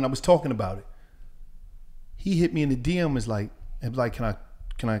the corner and I was talking about it. He hit me in the DM was like, can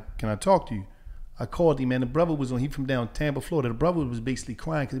I talk to you? I called him, man. The brother was he from down Tampa, Florida. The brother was basically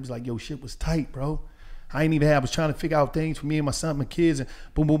crying because he was like, yo, shit was tight, bro. I was trying to figure out things for me and my son, my kids, and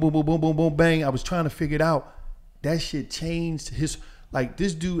boom, boom, boom, boom, boom, boom, boom, bang. I was trying to figure it out. That shit changed like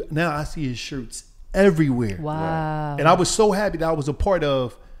this dude, now I see his shirts everywhere. Wow. And I was so happy that I was a part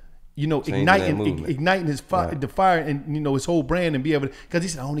of, igniting his the fire and his whole brand and be able to, because he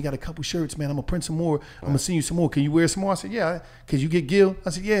said, I only got a couple shirts, man. I'm gonna print some more. I'm gonna send you some more. Can you wear some more? I said, yeah. Cause you get Gil? I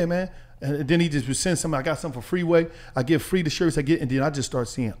said, yeah, man. And then he just would send something. I got some for Freeway. I give free the shirts I get, and then I just start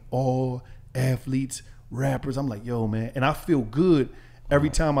seeing all athletes, rappers. I'm like, yo, man. And I feel good every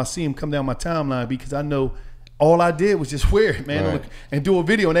time I see him come down my timeline because I know all I did was just wear it, man, and do a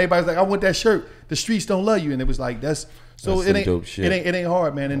video. And everybody's like, I want that shirt. The streets don't love you. And it was like, so it ain't dope shit. It ain't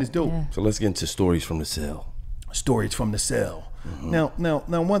hard, man, and it's dope. Yeah. So let's get into stories from the cell. Stories from the cell. Now,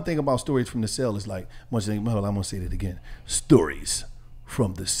 one thing about stories from the cell is like, I'm gonna say that again. Stories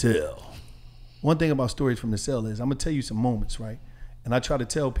from the cell. One thing about stories from the cell is I'm gonna tell you some moments, right? And I try to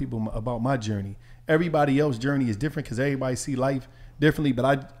tell people about my journey. Everybody else's journey is different because everybody see life differently,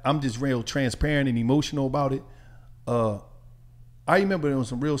 but I'm just real transparent and emotional about it. I remember there was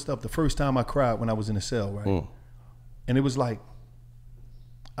some real stuff the first time I cried when I was in the cell, right? And it was like,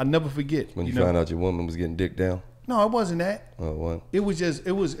 I never forget. When you found out your woman was getting dick down? No, it wasn't that. Oh, what? It was just,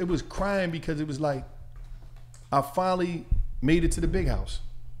 it was crying because it was like, I finally made it to the big house.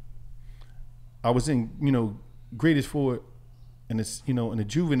 I was in, greatest for, and it's, in the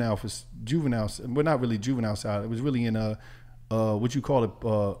juvenile, but not really juvenile side. It was really in what you call it.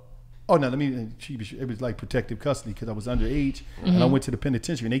 It was like protective custody because I was underage, and I went to the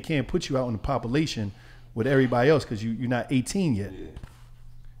penitentiary, and they can't put you out in the population with everybody else because you're not 18 yet. Yeah.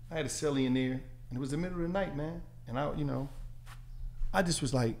 I had a cellie in there, and it was the middle of the night, man, and I just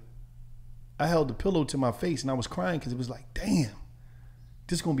was like, I held the pillow to my face, and I was crying because it was like, damn.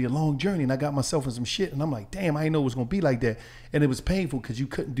 This is going to be a long journey, and I got myself in some shit, and I'm like, damn, I didn't know it was going to be like that. And it was painful because you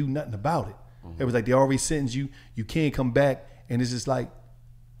couldn't do nothing about it. It was like they already sentenced you, you can't come back, and it's just like,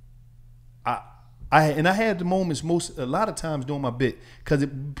 I had the moments a lot of times during my bit because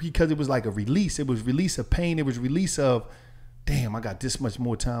it was like a release. It was release of pain. It was release of, damn, I got this much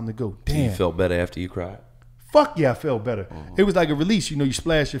more time to go. Damn. You felt better after you cried? Fuck yeah, I felt better. It was like a release. You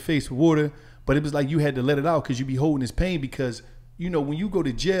splash your face with water, but it was like you had to let it out because you be holding this pain because when you go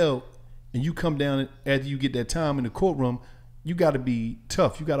to jail and you come down after you get that time in the courtroom, you got to be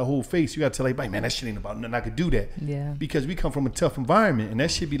tough. You got to hold face. You got to tell everybody, man, that shit ain't about nothing. I could do that. Yeah. Because we come from a tough environment, and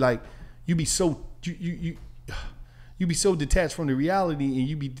that shit be like, you be so you be so detached from the reality, and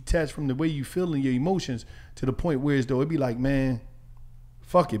you be detached from the way you feel and your emotions to the point where it'd be like, man,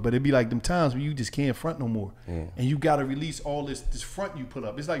 fuck it. But it'd be like them times where you just can't front no more, and you got to release all this front you put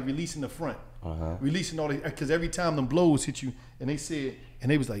up. It's like releasing the front. Releasing all the, because every time them blows hit you, and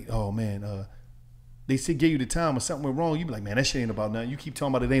they was like, oh man, they gave you the time or something went wrong, you be like, man, that shit ain't about nothing. You keep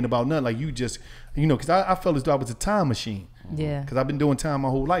talking about it ain't about nothing, like you just, because I felt as though I was a time machine. Yeah. Because I've been doing time my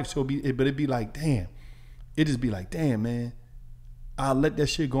whole life, so it'd be like, damn, it just be like, damn, man, I'll let that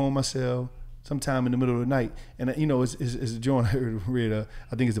shit go on my cell sometime in the middle of the night, and it's a joint I read,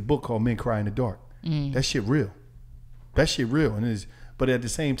 I think it's a book called Men Cry in the Dark. That shit real, and but at the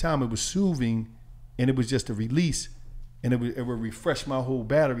same time, it was soothing, and it was just a release, and it would refresh my whole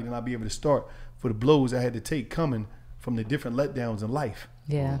battery, and I'd be able to start for the blows I had to take coming from the different letdowns in life.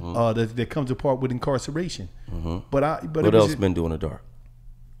 Yeah. That comes apart with incarceration. But what else been doing in the dark?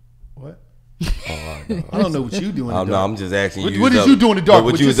 What? I don't know what you doing. No, I'm just asking you. What did you do in the dark?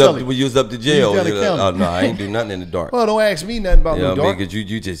 When you was up to jail. Oh no, I ain't do nothing in the dark. Well, don't ask me nothing about no dark. Because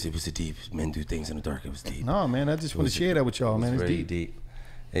you just, it was deep. Men do things in the dark. It was deep. No, man, I just want to share that with y'all, man. It's deep.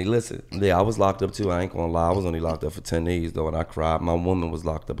 Hey, listen. Yeah, I was locked up too. I ain't gonna lie. I was only locked up for 10 days though, and I cried. My woman was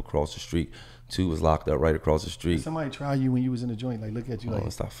locked up across the street. 2 was locked up right across the street. Did somebody try you when you was in the joint? Like, look at you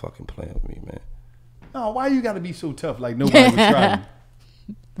like. Stop fucking playing with me, man. No, why you got to be so tough? Like nobody would try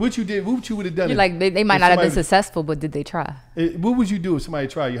you. What you did? What you would have done? You're like they might not have been successful, but did they try? What would you do if somebody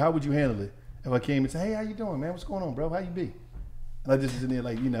tried you? How would you handle it? If I came and said, "Hey, how you doing, man? What's going on, bro? How you be?" And I just was in there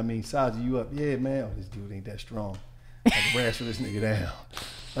like, sizing you up. Yeah, man. Oh, this dude ain't that strong. I can wrestle this nigga down.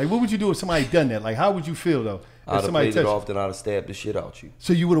 Like, what would you do if somebody done that? Like, how would you feel though? I'd have played it off, then I'd have stabbed the shit out you.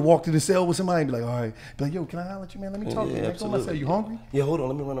 So you would have walked in the cell with somebody and be like, all right, be like, yo, can I holler at you, man? Let me talk to you. Go to my cell. You hungry? Yeah, hold on.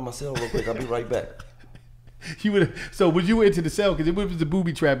 Let me run to my cell real quick. I'll be right back. You would. So would you enter the cell? Because it was the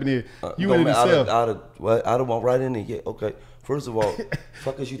booby trap in there. You went in the cell. I'd have walked right in there. Yeah, okay. First of all,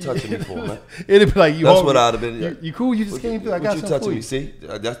 fuck is you touching me for, man? It'd be like you. That's hungry. what I'd have been. You cool? You just came through. I got something for you. You touching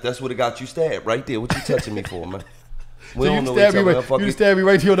me? See, that's what it got you stabbed right there. What you touching me for, man? We so don't know each other. You stab me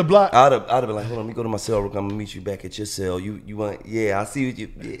right here on the block. I'd have been like, hold on, let me go to my cell. I'm gonna meet you back at your cell. You want? Yeah, I see what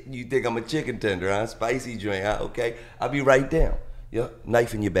you think I'm a chicken tender, huh? Spicy joint, huh? Okay, I'll be right down. Yeah,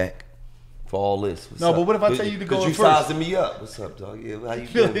 knife in your back for all this. What's up? But what if I tell you to go in first? You sizing me up. What's up, dog? Yeah, how you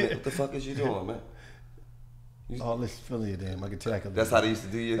doing, man? What the fuck is you doing, man? Oh, let's fill you, damn. I can tackle. That's how they used to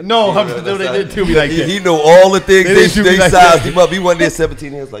do you. No, I'm just doing they didn't do me like that. He know all the things they sized him up. He wasn't there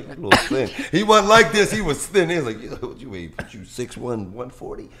 17 years like, you little thin. He wasn't like this. He was thin. He was like, yo, what you weigh? You 6'1",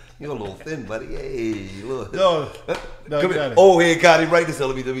 140? You're a little thin, buddy. Hey, look. No, come here. Oh, hey, got him right this.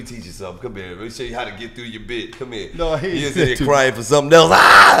 Let me teach you something. Come here. Let me show you how to get through your bit. Come here. No, he is there crying for something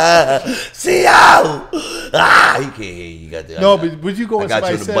else. See how? He can't hear you. Got that. No, but would you go in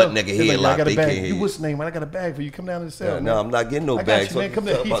somebody's cell? I got you in the butt nigga headlock. They can't hear you. What's the name? I got a bag for you. Come down to the cell. No, I'm not getting no bags. Man, come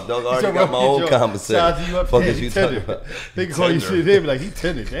there. Dog, I already got my own conversation. Fuck is you talking about? They can call you shit. They be like, he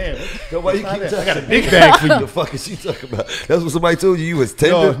tender. Damn. Why you keep I got a big bag for you. The fuck is you talking about? That's what somebody told you was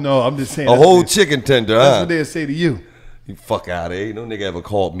tender? No, I'm just saying. A whole chicken tender, huh? That's what they'll say to you. You fuck out of here. No nigga ever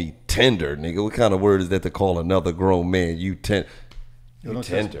called me tender, nigga. What kind of word is that to call another grown man? You tender.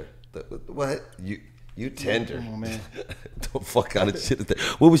 What? You You tender. Come on, man. The fuck kind of shit is that?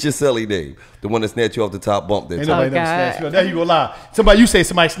 What was your celly name? The one that snatched you off the top bump that Ain't time? nobody never snatched me. Now you gonna lie. You say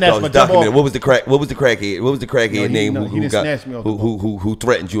somebody snatched No, my it's jump off. documented. What was the crackhead? What was the crackhead name he didn't snatch me off the who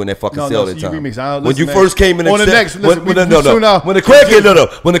threatened you in that fucking No, cell so that you time? remix. When Listen, you man. first came in On the next, listen, when we soon out.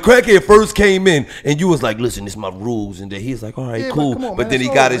 the crackhead first came in and you was like, listen, this is my rules, and then he's like, all right, Yeah, but cool. come on, But man, then he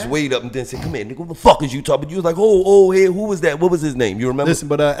it's got over, his man. weight up and then said, come here, nigga, what the fuck is you talking? You was like, oh, hey, who was that? What was his name? You remember? Listen,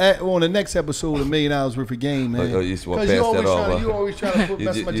 but on the next episode of $1 Million worth of game, man. You just want to 'Cause pass that off, huh? You always trying to put You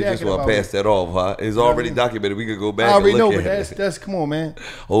mess just, my you jacket just want about to me. pass that off, huh? It's already documented. We could go back I already and know, look but at it. that's come on, man.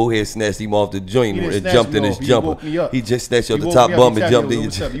 Old head snatched him off the joint He didn't and snatch jumped me in his off. He jumper. woke me up. He just snatched you off He the woke top me up. bum He and tapped jumped me in over, your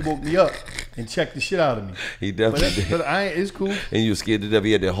what's up? He woke me up and checked the shit out of me. He But, definitely did. but it's cool. And you were scared to death.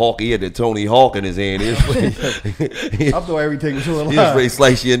 He had that hawk. He had that Tony Hawk in his hand. I thought everything was on the He was line. ready to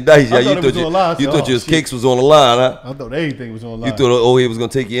slice you and dice. I Yeah, thought it was on the line. you I thought said, your oh, shit. cakes was on the line, huh? I thought everything was on the line. You thought old head was gonna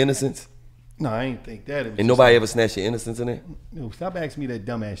take your innocence? No, I ain't think that. It was And just nobody ever snatched your innocence in it? No, stop asking me that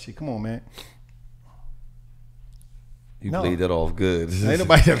dumbass shit. Come on, man. You No. played that off good. Ain't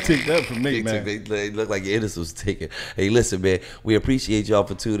nobody ever take that from me, They man. look like your innocence was taken. Hey, listen, man. We appreciate y'all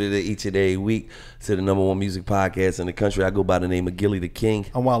for tuning in each and every week to the #1 music podcast in the country. I go by the name of Gilly the King.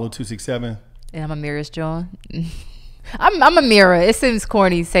 I'm Wallow267. And I'm Amira's John. I'm Amira. It seems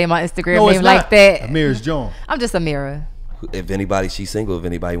corny to say my Instagram No, it's name not. like that. Amir's John. I'm just Amira. If anybody, she's single. If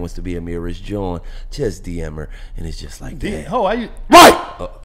anybody wants to be Amira's John, just DM her, and it's just like that. Damn. Oh, are you? Right.